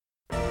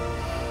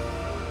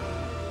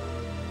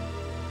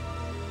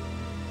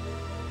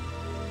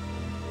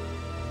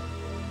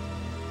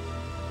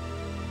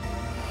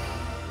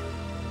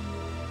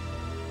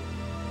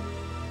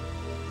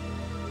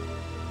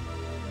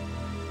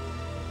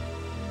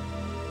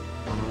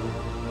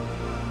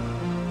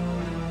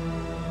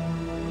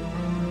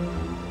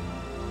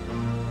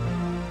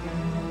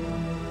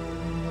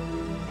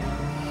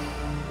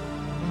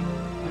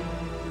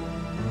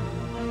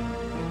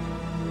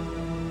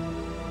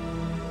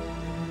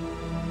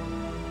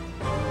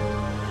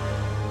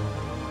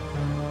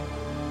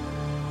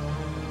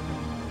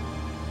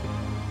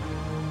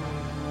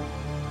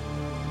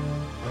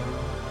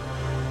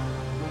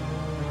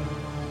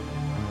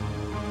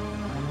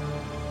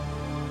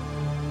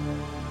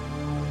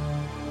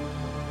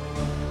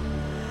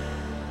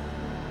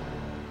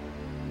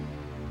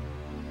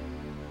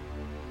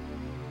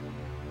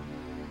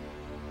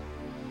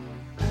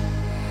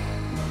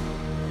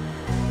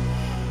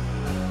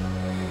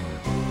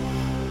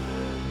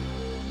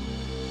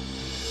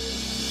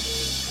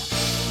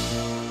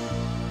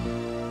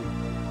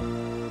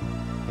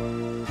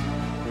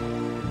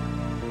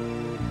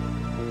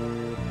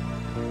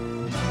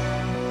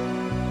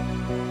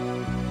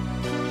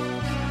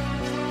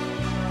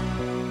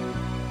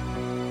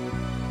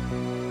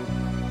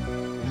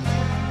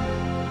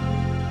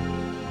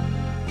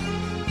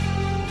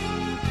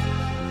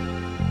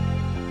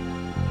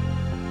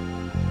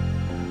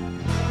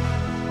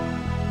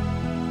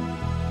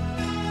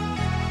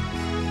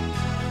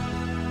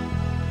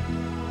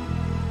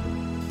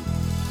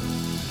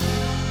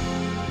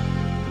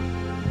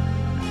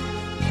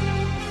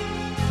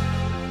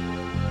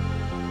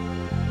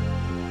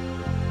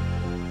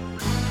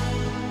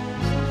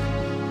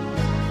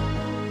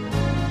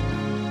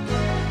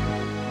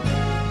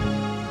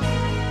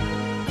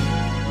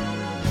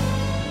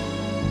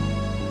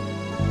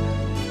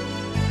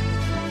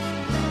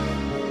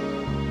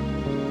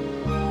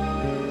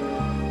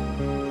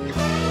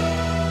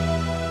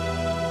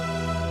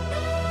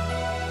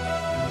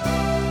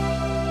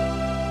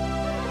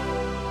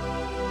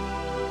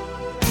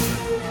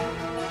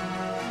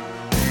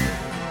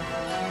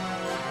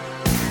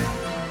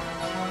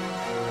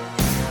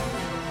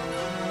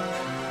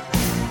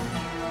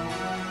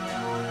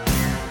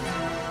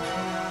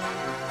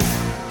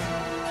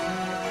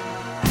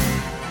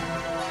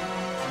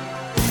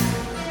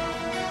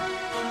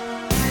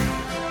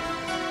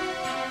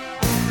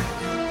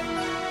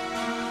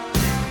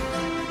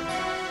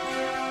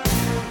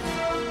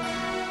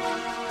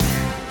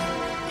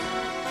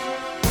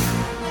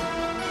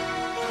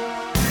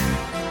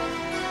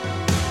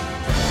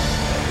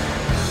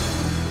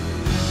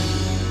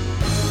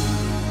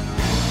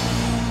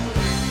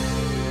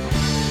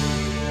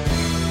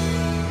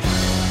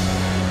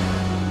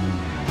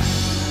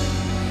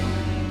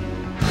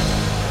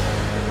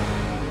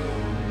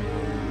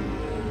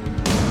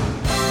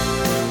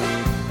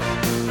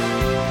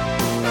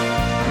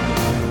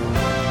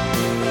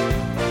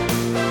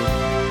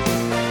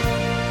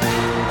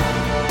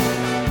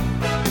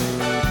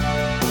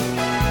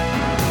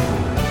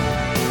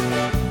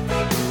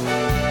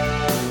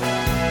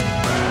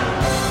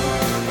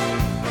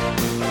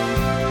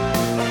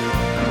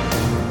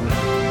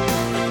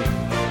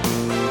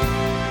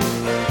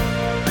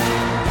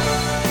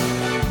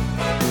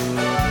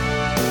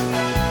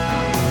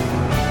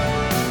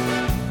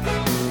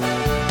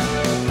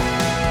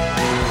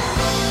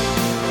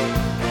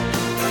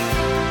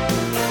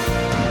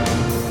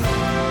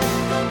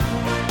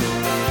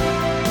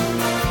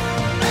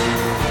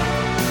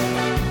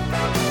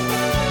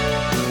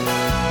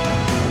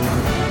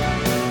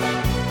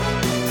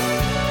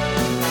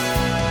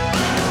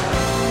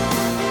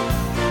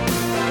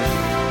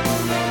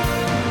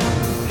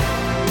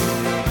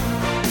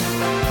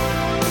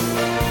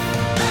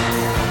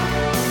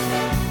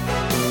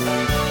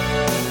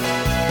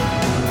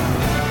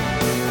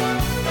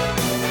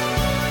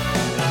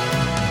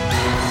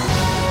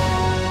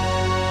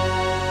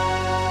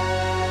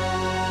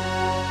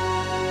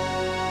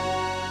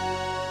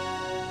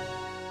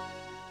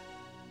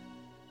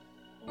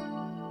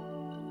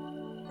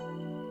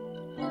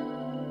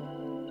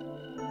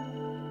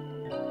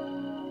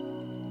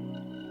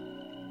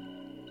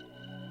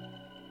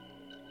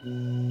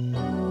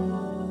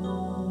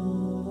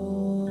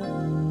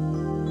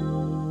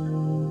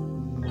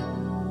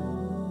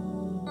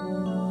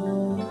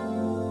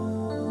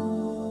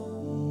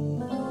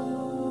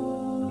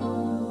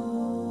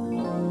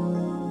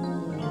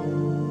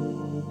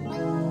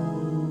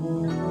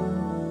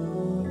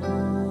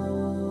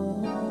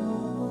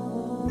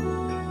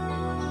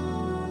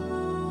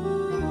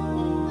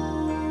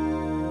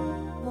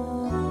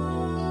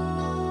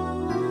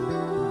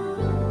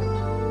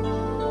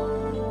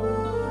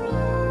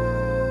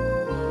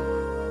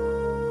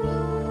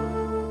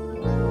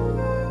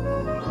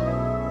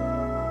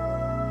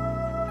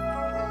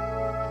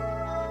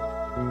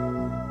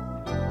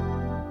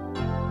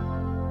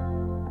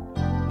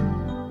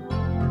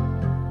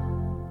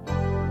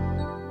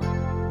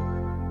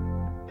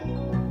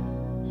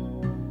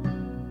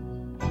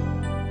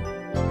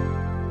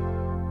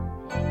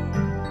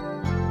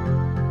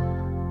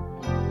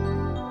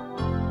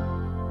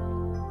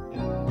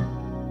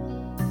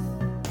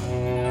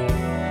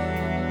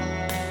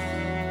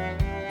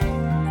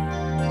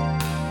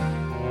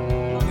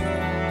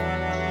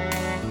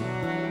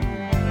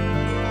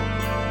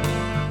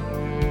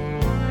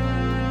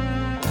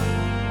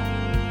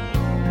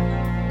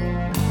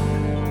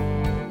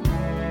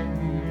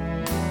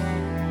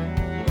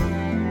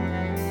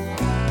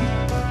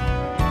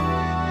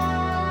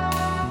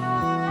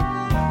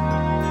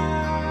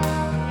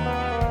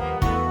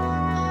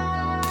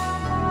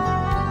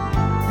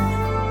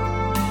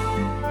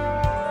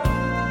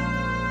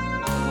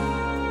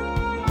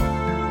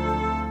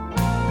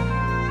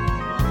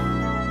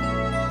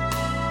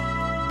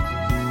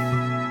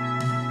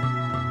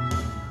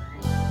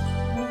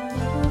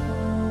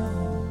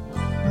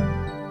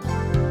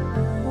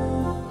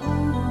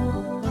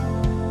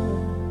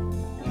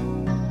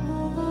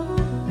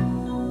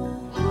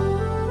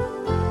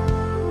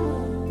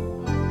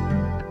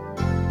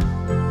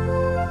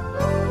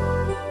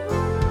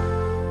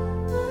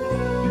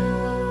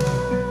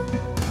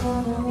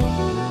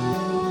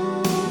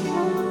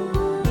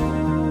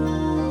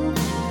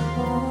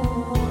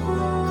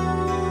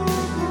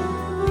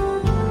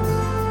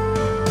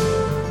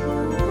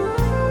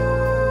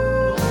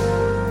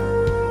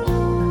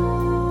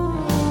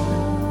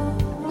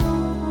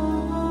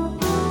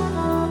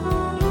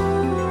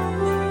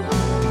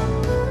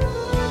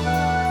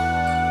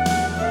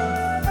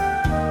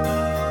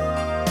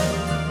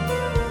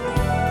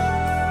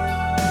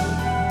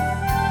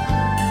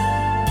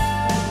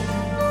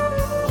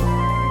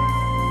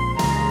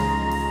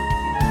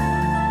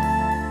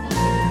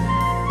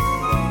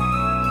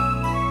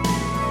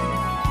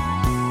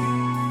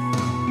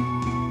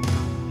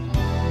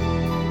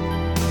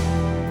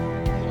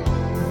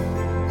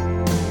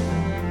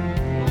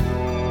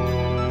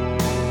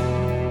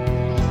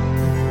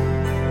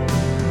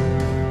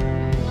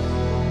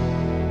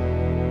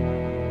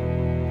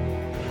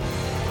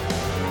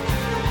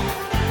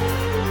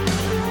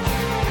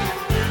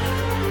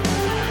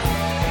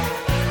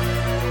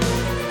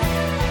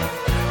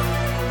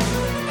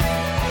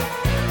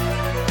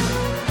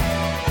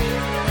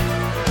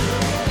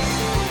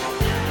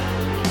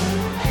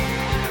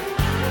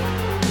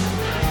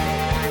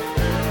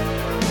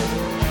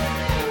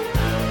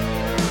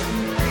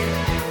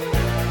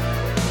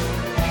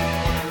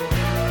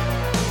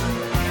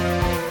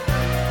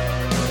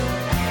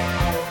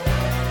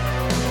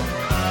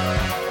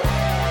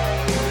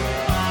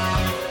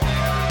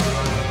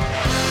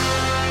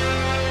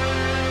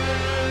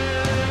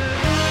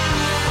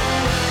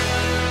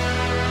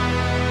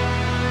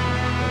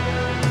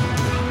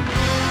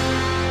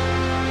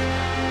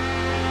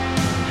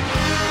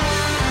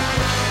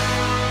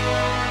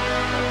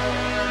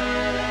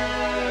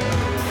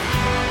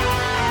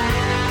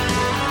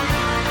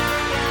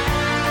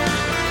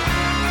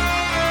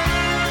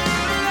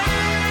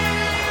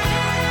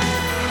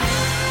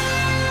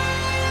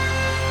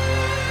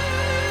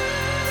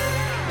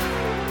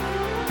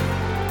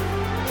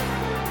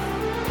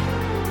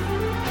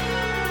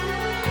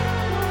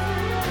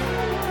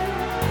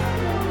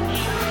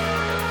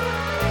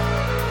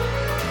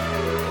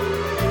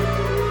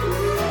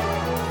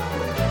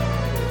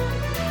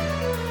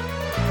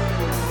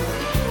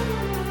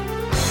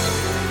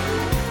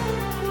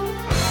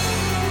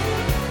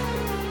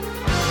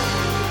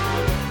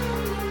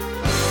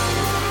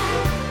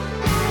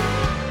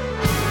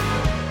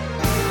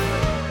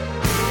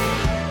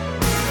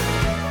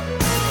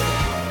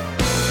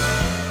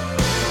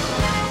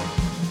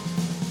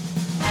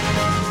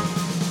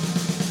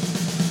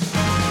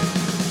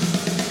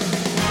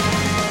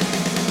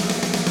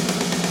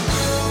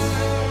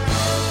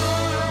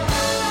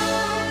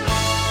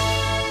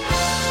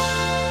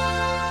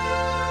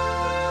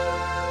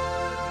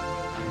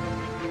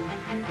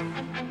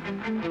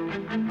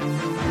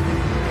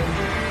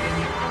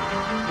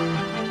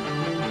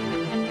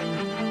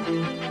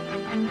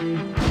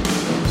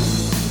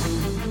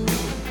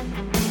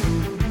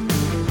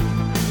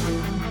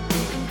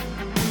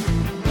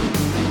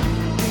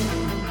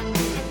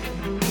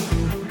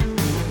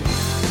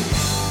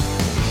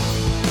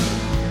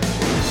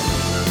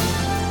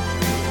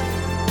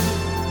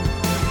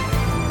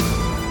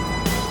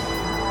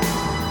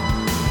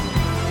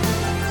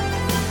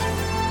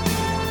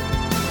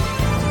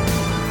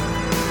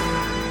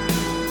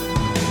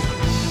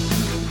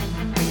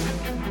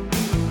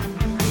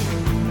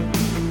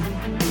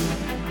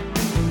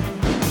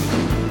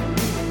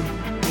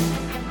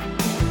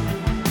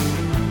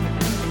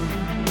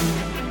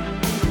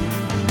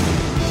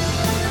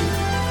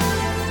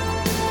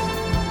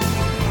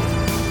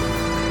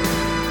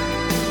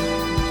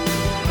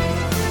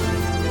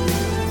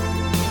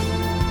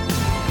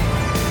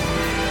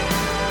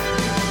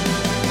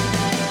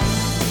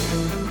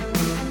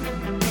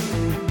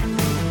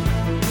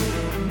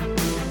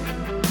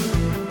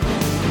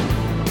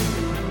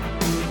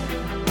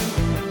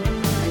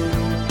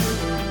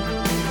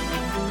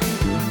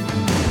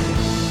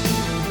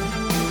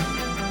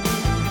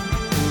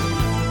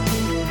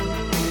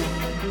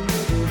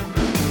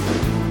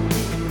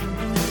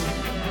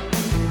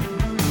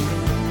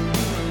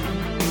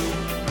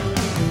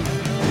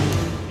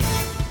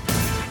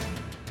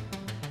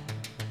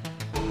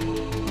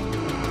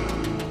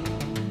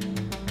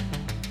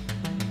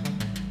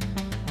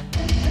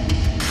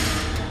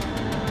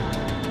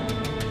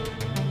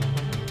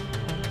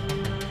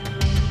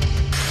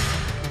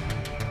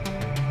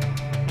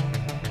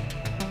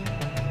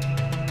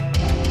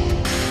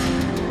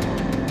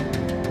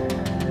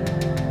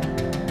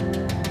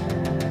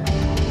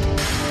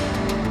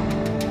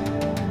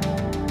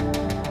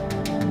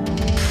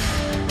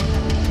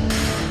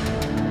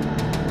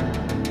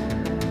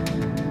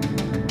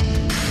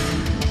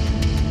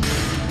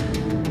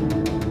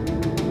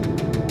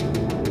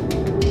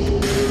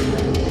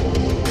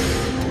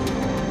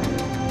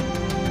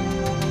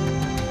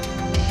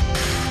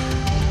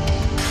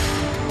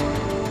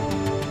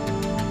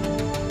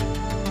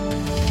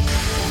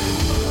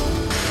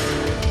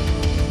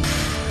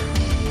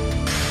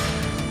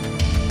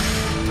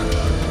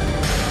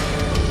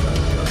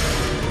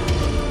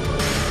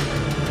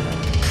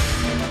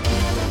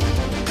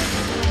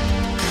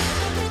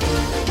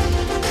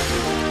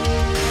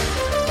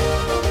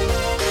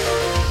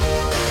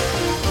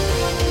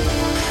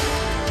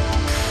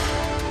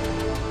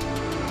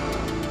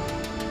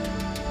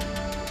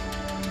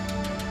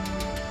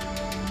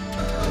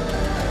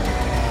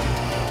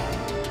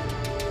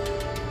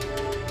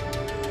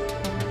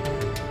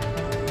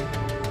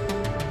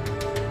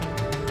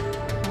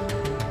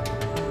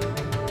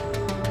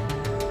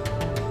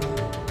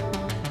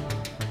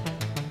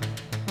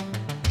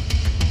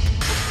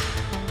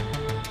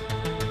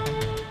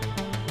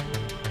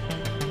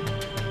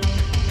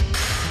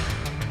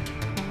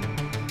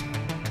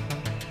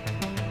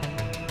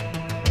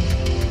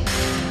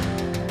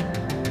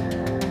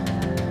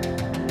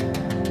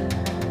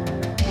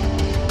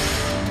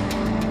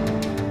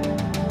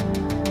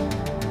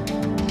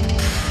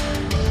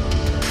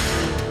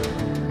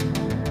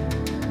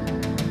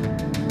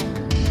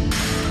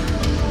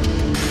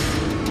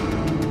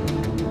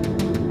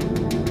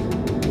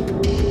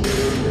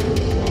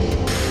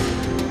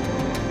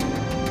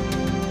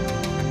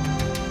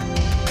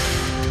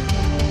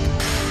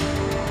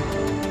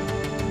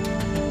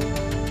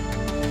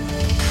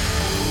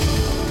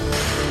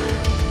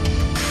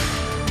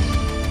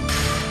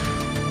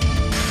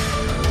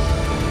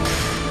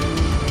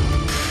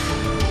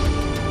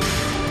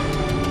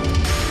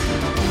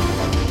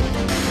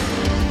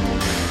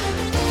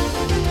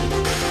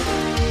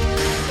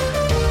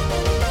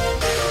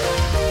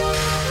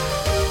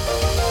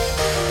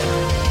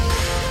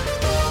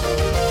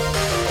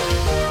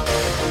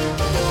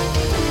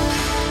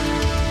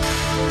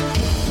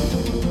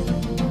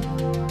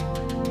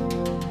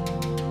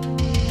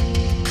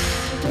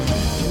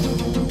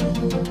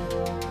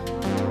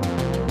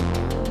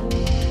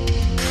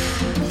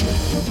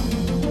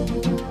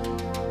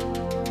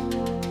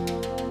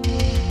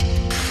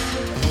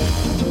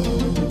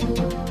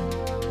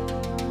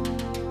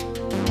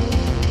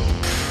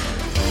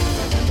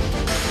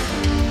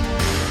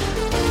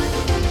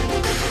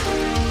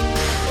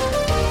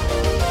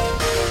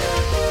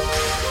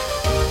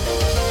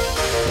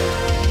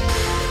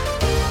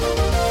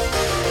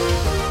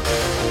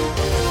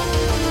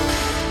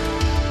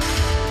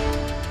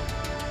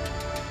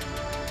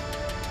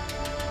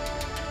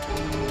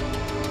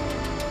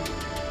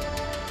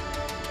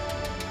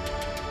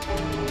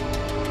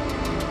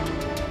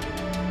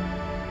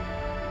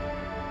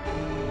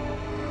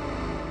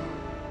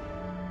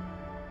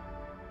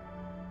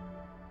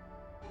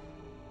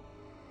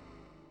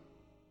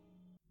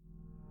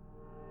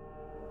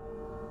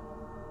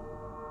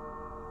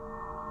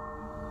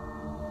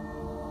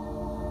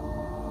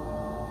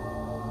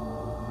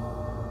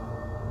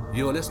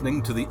 You're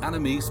listening to the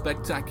Anime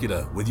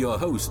Spectacular with your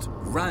host,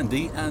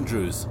 Randy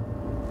Andrews.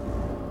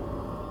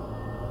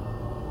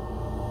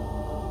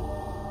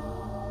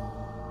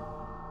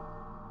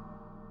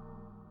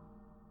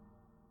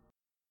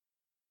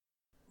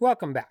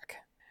 Welcome back.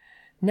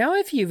 Now,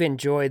 if you've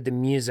enjoyed the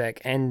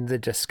music and the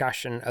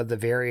discussion of the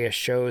various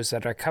shows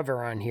that I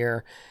cover on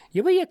here,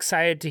 you'll be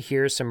excited to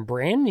hear some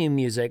brand new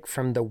music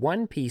from the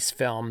One Piece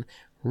film,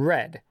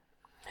 Red.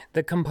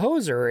 The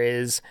composer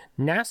is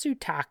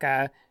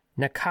Nasutaka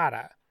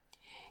Nakata.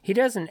 He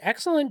does an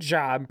excellent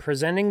job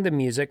presenting the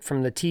music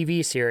from the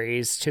TV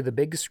series to the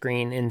big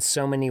screen in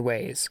so many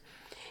ways.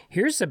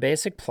 Here's the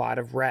basic plot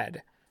of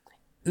Red.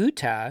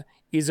 Uta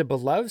is a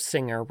beloved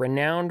singer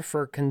renowned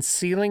for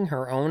concealing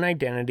her own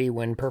identity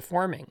when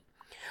performing.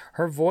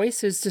 Her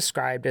voice is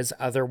described as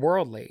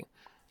otherworldly.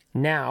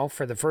 Now,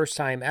 for the first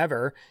time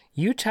ever,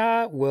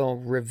 Uta will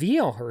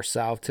reveal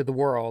herself to the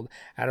world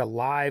at a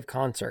live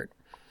concert.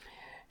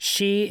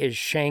 She is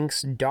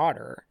Shanks'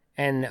 daughter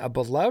and a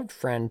beloved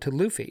friend to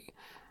Luffy.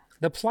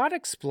 The plot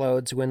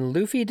explodes when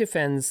Luffy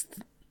defends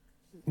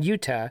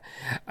Uta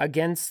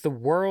against the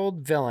world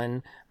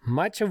villain,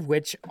 much of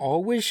which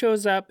always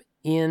shows up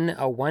in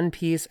a One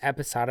Piece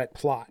episodic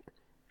plot.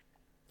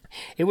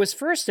 It was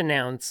first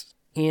announced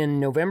in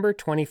November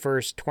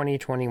 21st,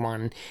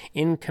 2021,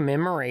 in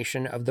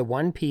commemoration of the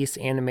One Piece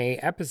anime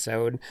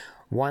episode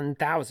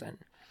 1000.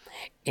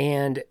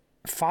 And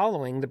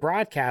following the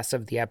broadcast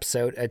of the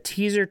episode, a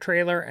teaser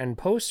trailer and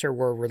poster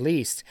were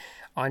released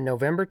on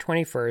November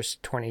 21st,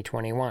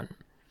 2021.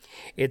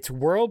 Its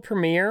world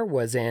premiere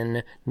was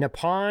in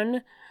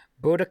Nippon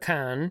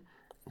Budokan,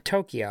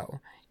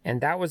 Tokyo,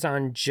 and that was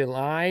on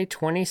July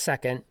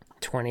 22nd,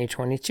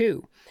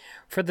 2022,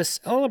 for the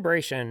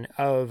celebration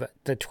of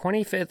the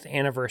 25th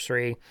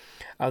anniversary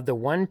of the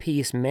One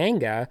Piece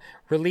manga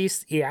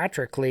released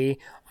theatrically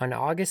on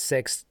August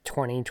 6,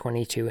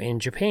 2022 in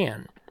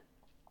Japan.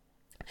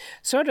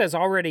 Soda has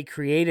already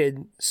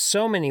created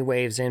so many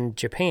waves in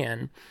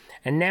Japan,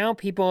 and now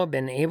people have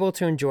been able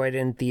to enjoy it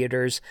in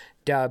theaters,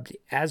 dubbed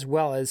as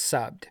well as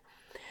subbed.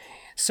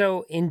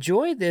 So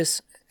enjoy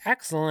this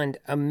excellent,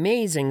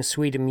 amazing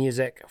suite of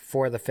music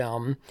for the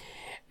film.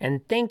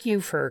 And thank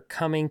you for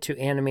coming to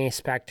Anime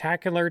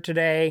Spectacular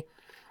today.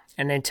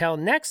 And until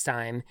next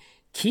time,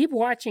 keep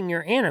watching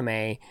your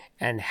anime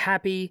and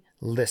happy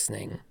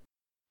listening.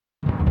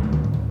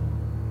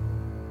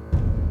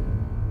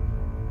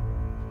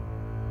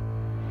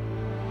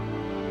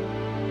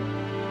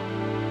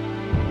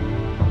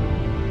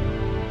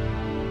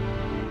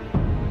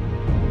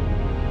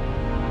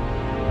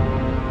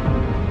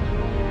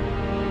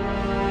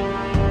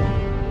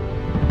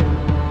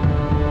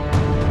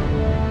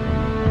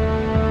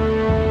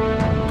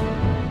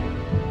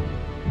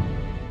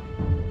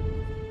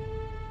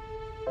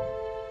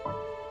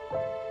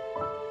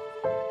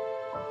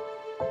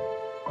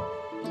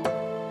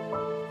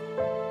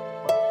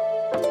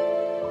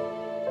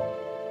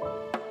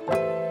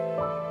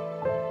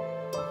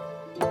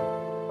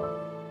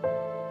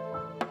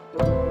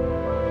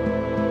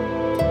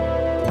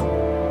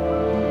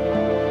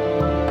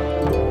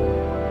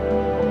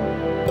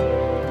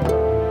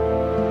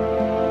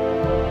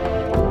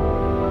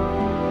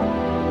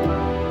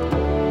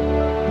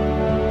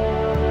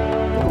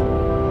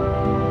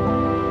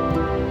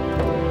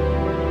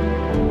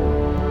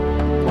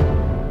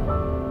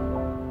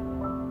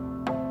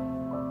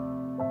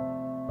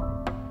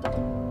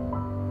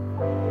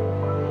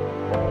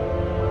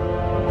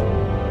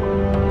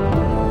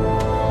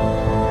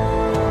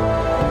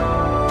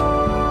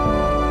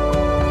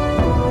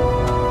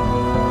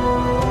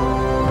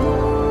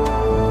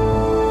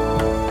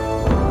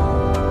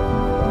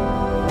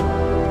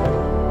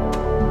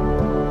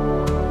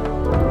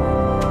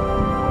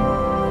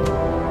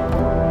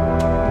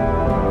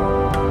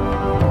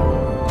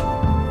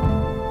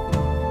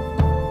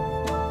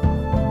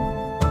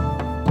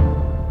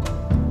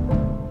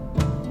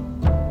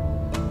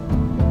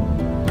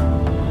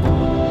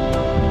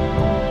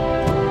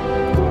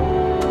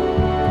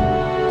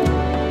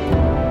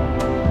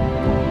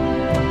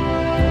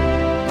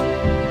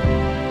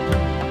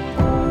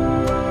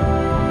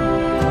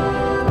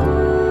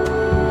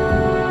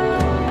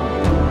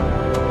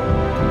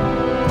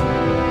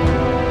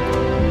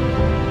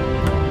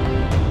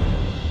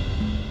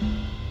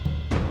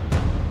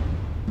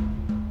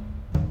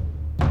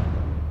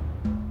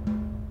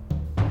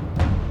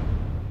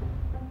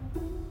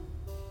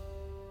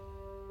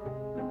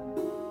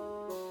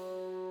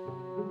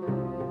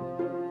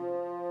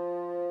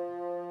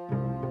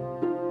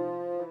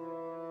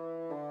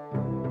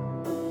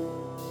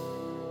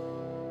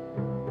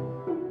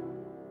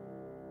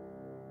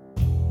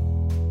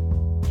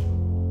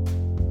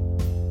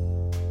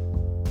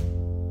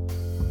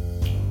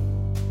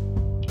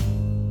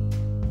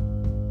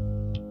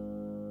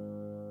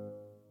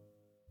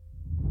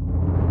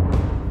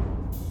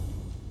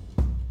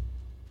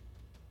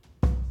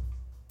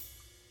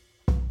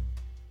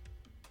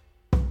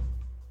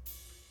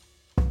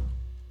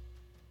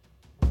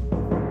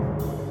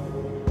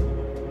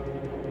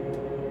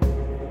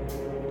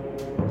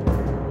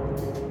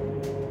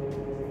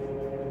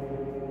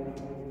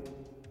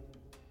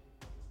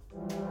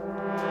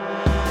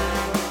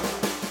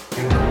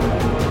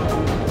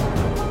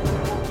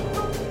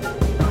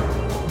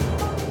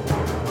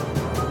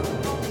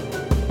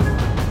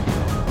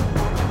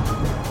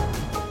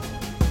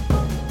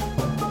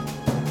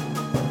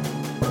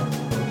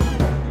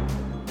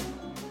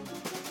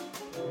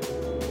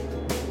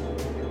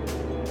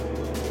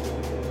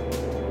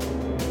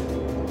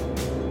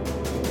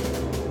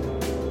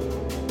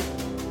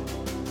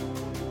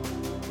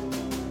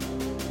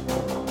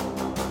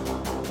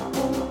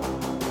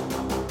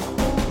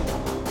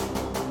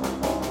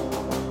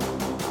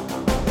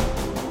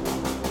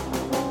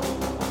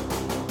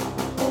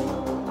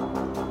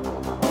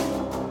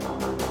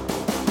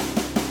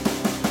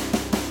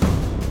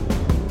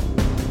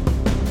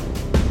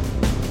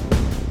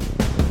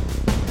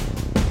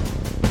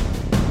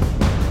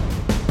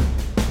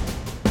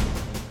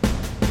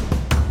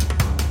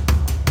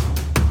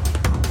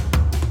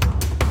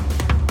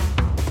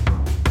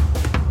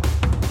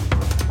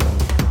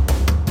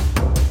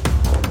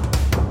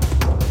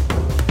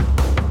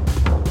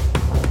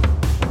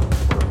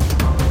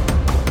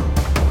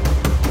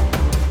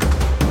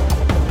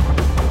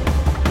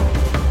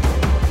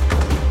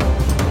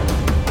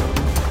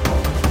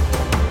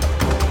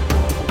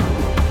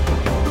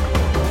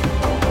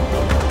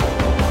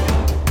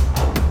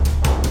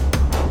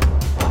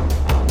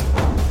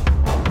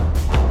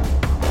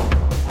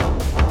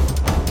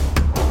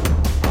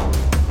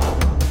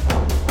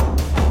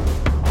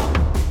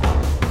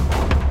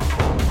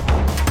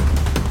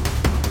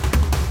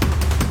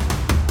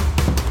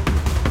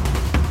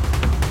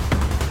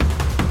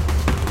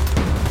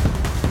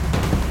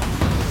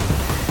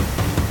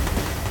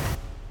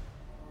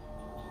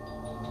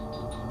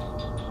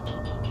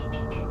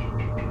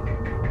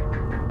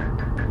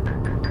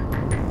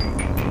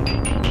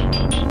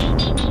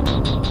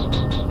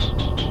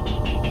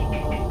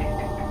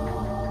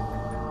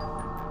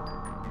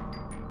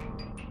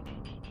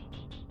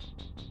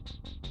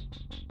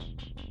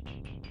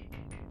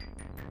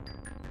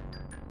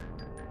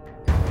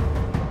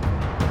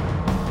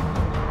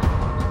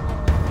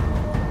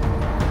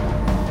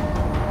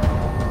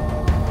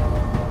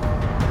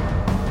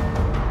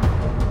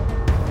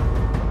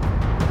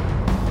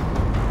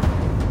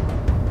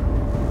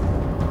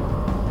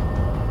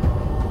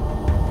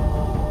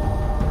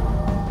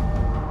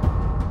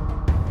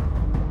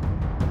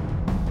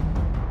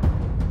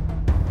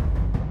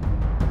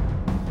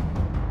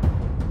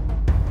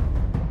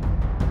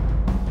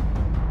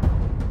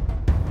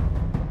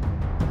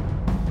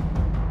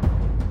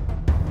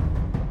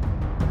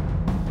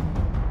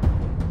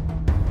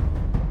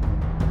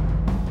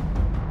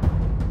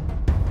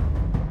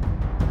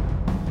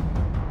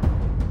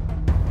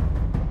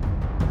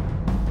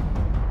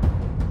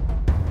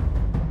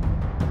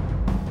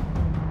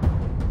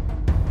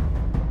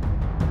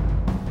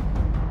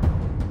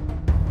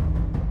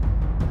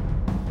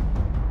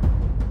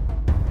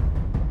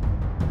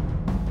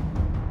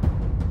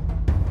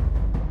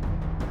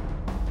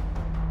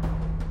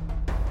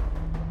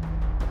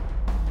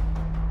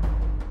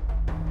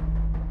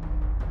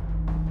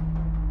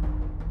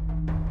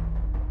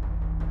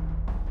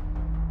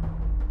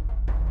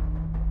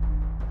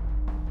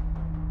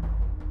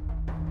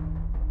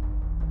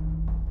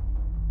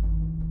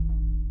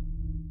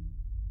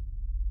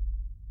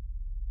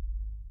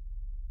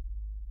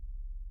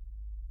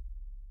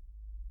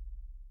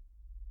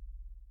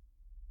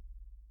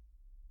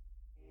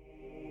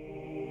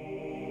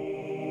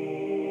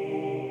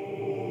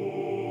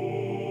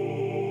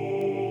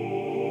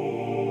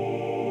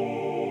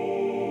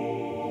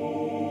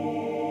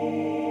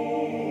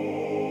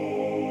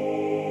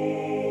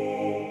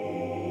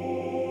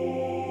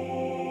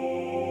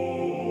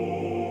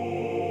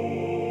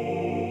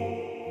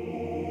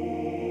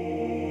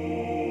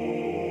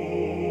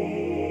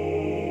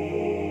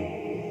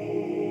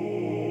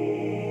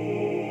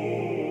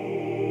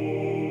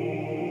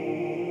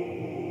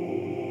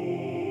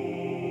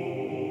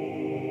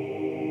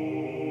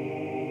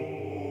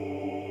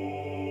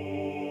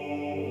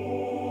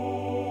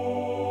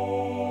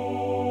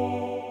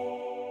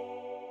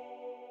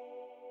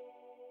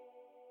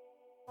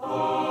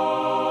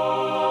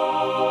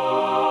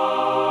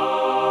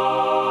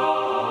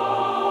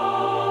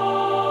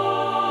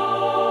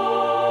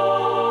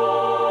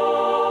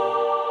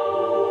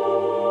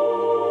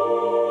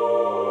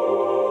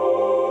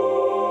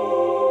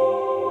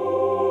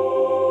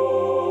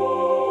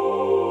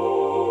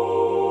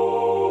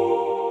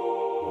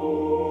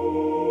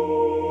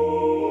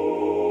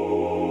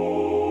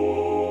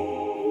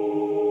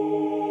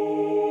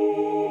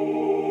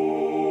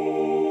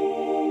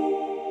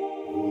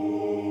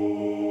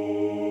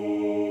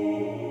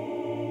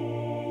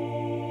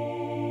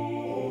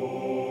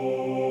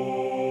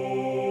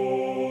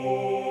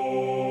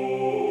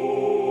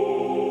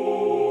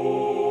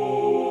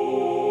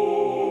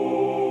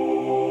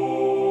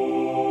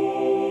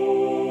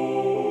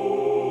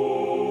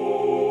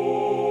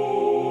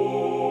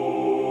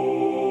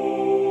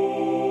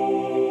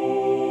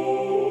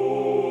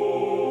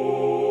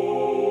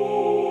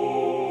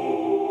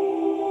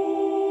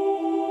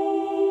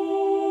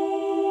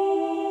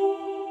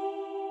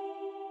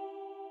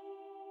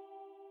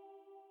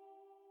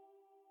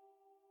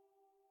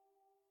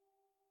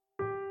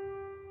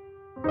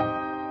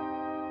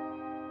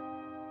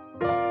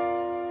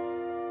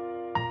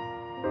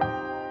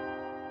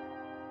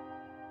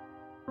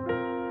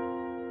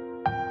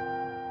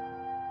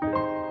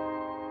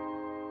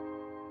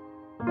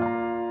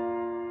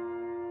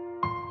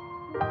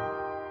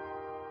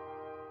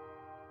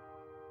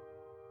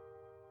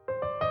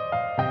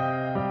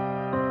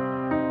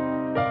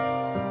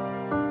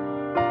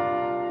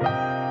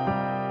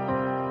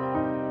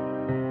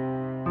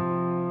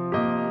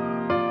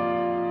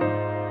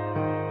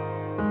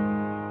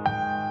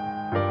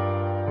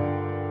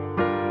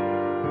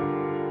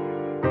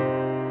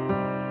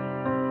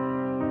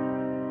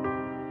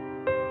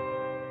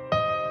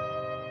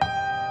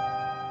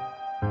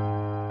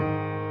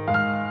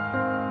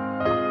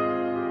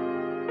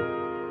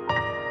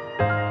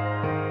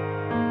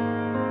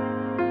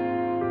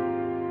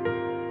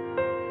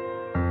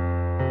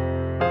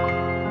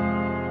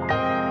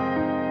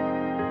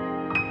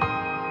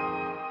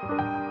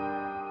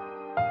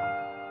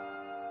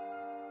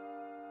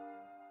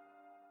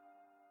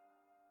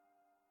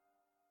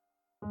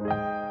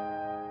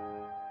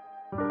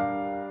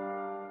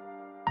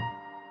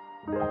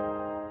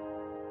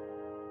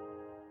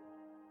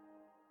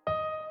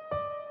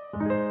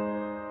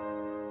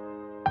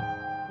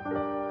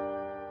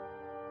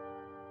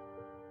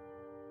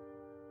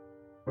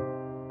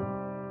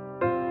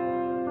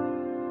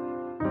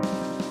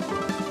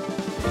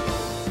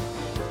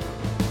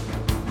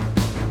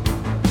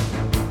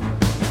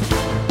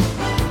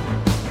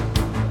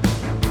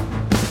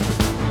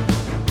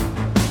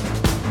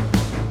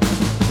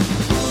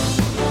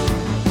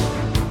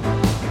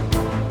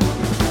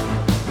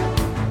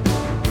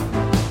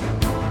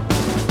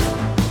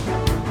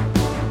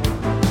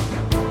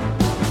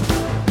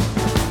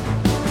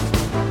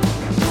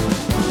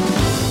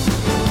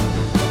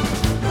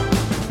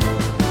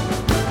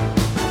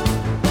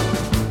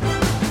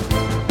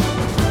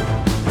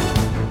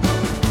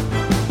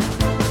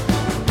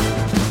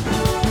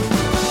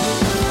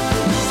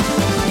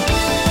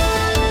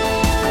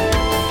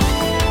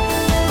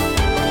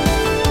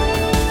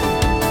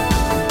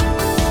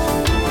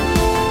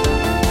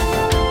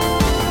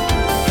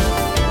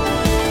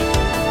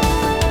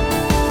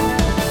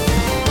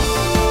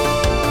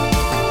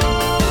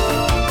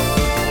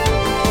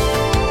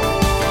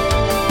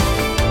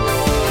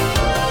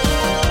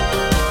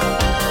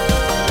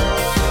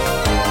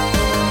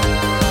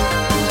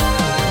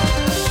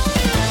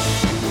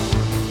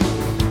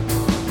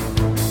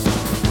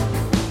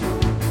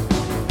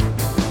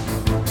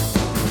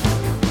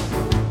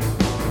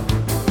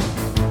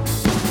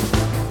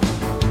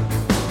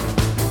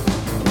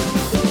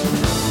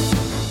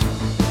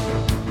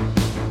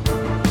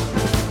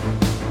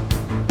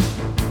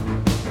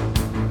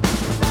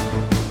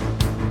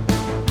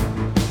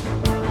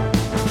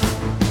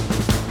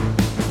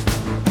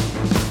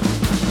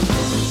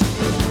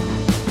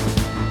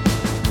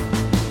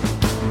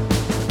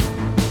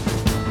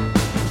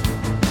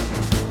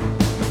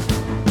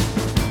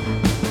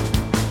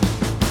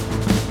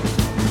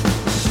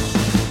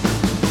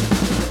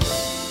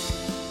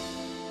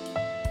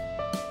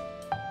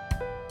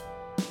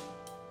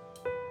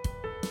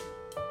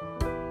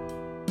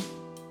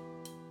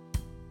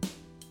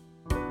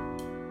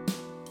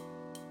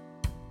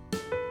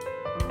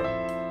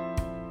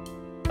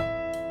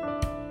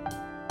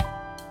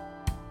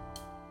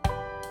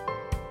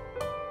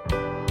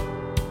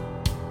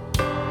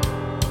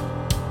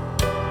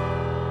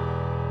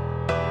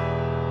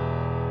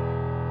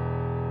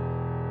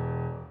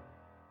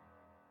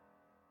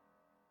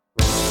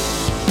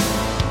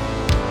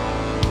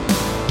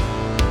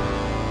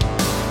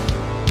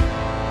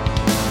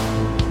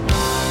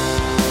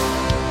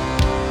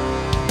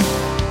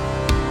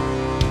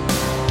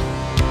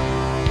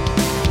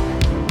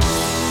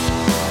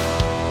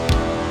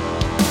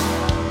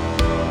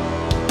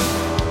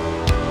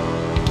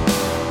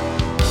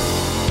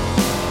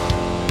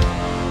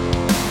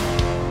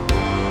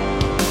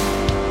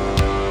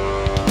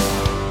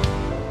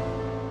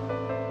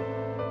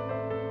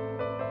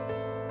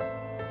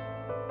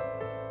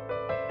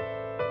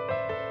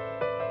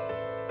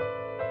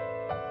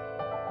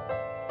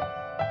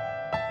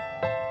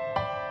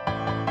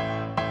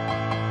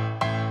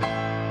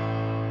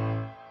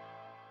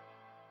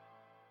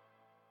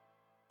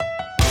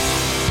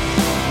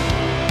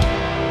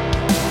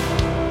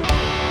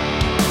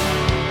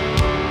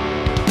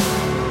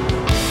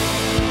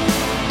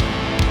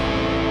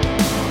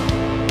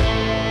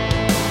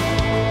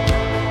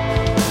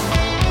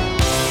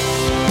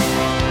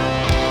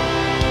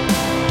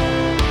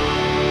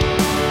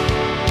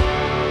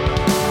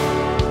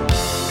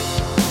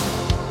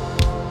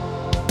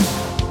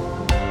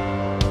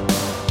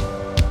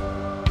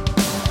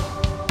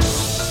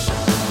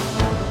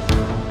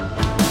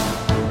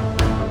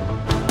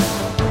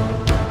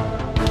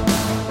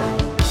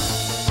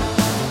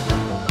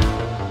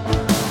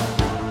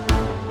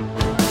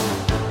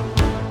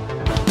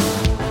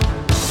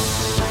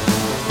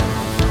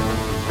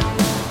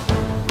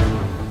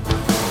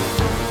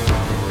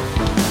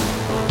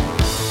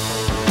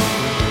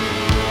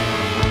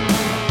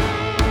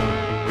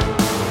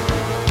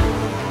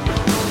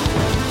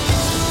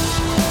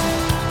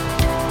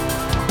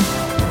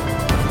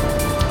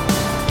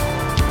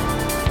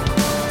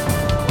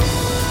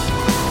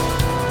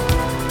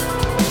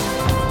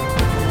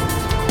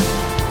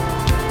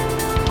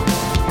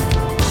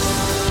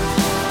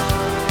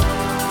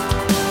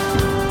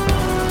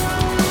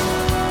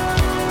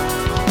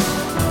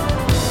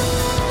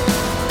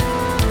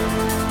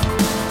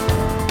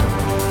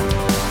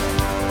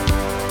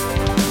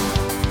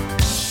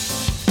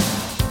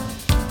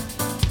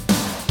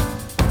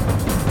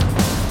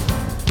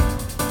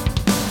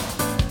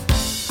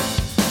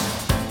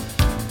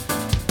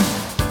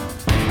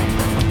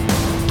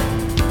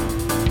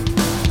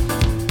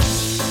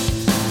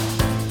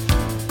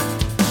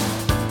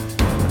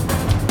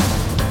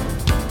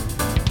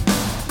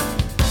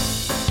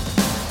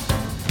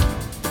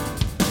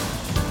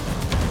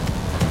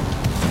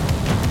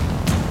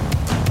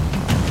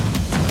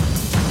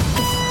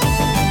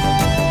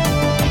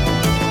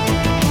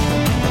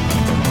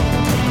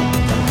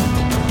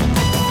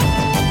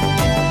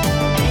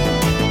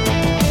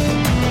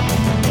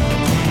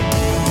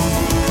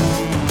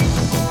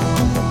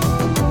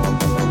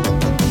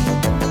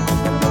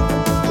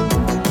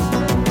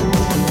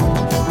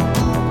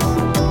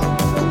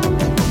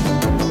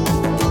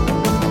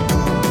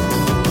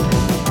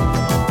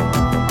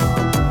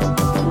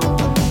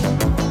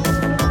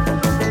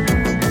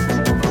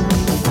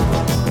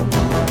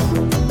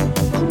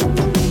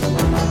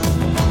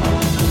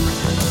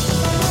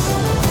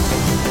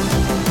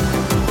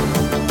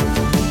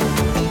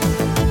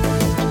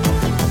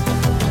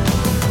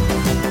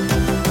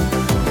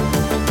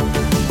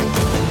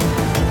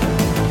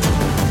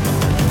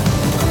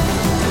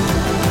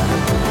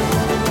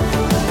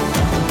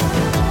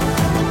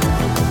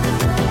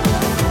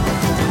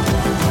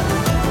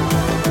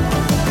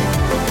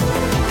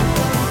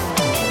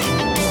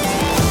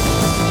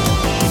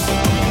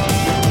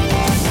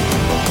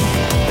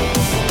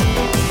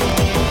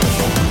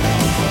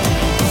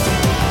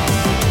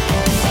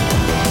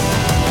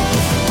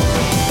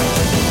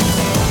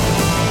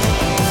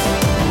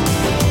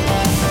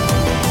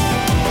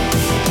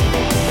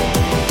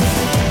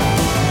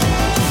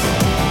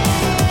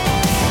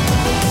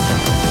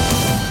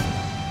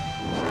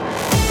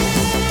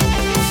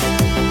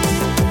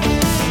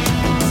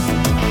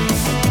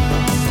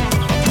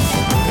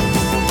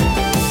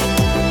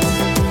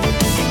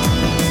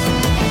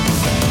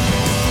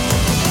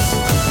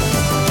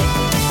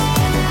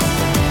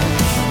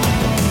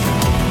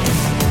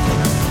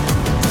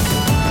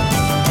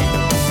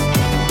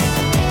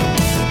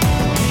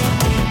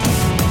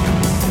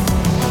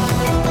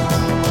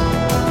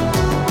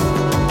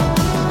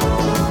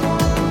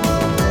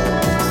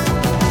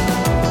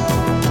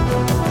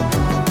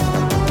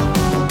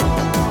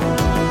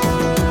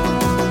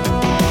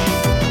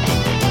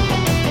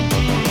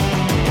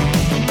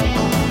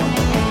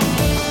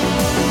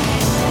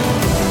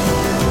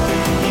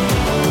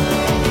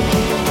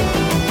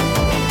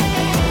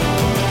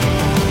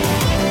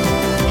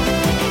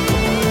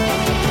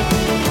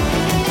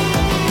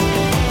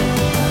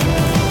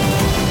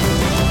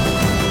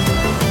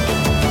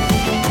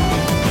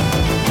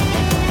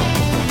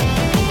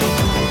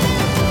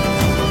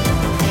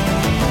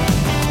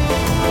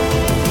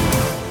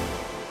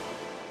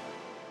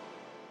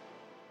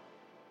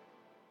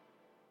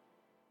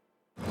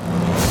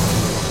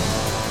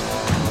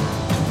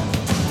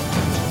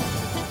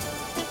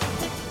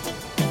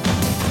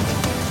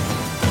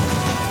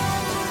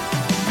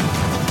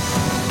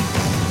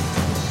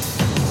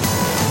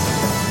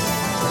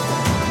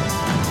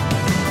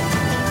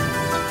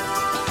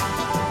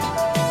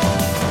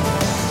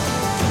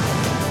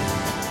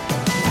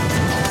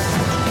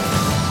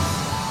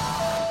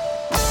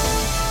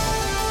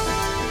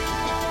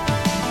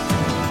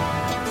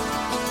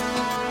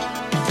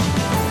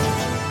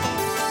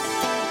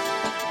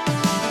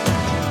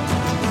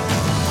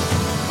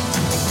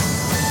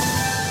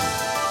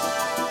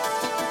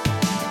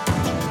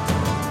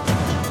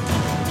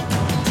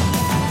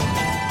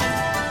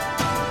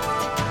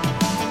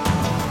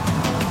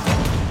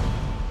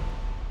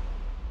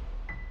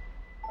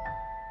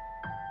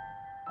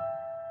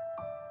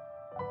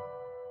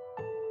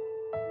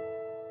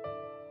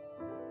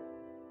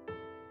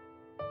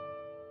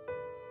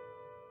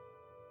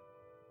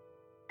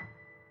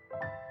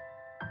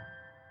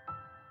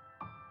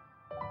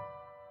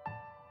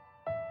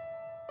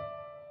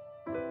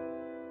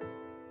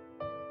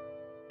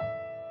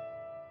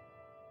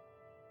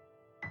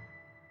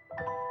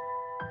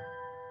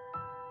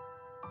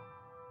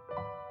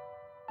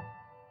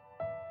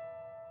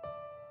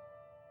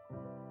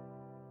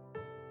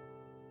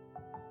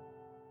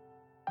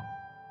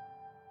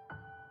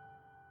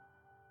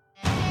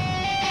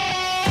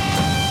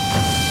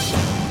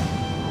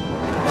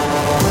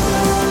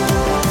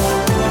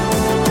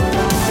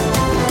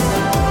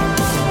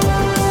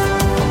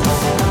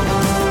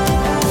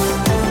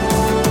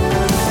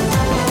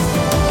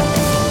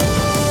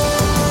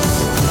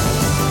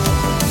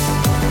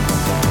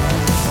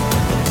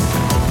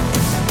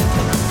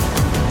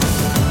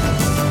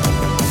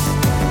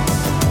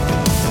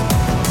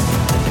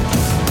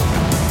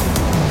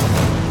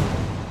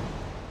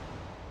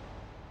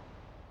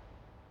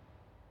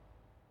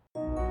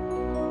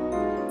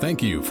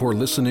 Thank you for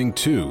listening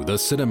to the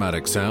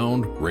Cinematic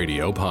Sound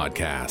Radio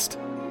Podcast.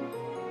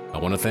 I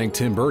want to thank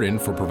Tim Burton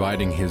for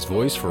providing his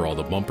voice for all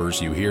the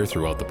bumpers you hear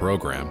throughout the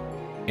program,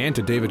 and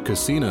to David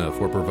Casina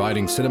for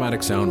providing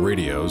Cinematic Sound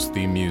Radio's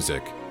theme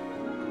music.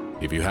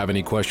 If you have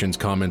any questions,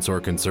 comments, or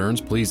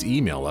concerns, please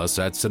email us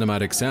at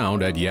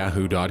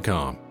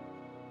cinematicsound@yahoo.com.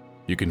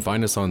 You can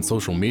find us on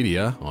social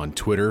media on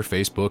Twitter,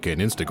 Facebook,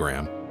 and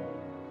Instagram.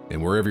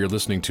 And wherever you're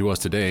listening to us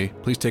today,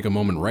 please take a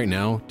moment right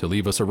now to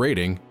leave us a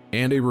rating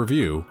and a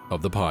review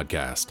of the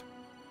podcast.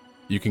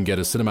 You can get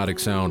a Cinematic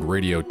Sound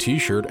Radio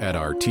t-shirt at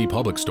our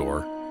TeePublic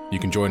store. You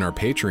can join our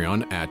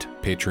Patreon at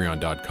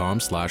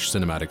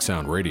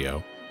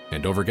patreon.com/cinematicsoundradio.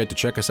 And don't forget to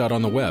check us out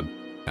on the web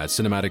at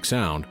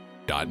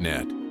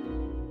cinematicsound.net.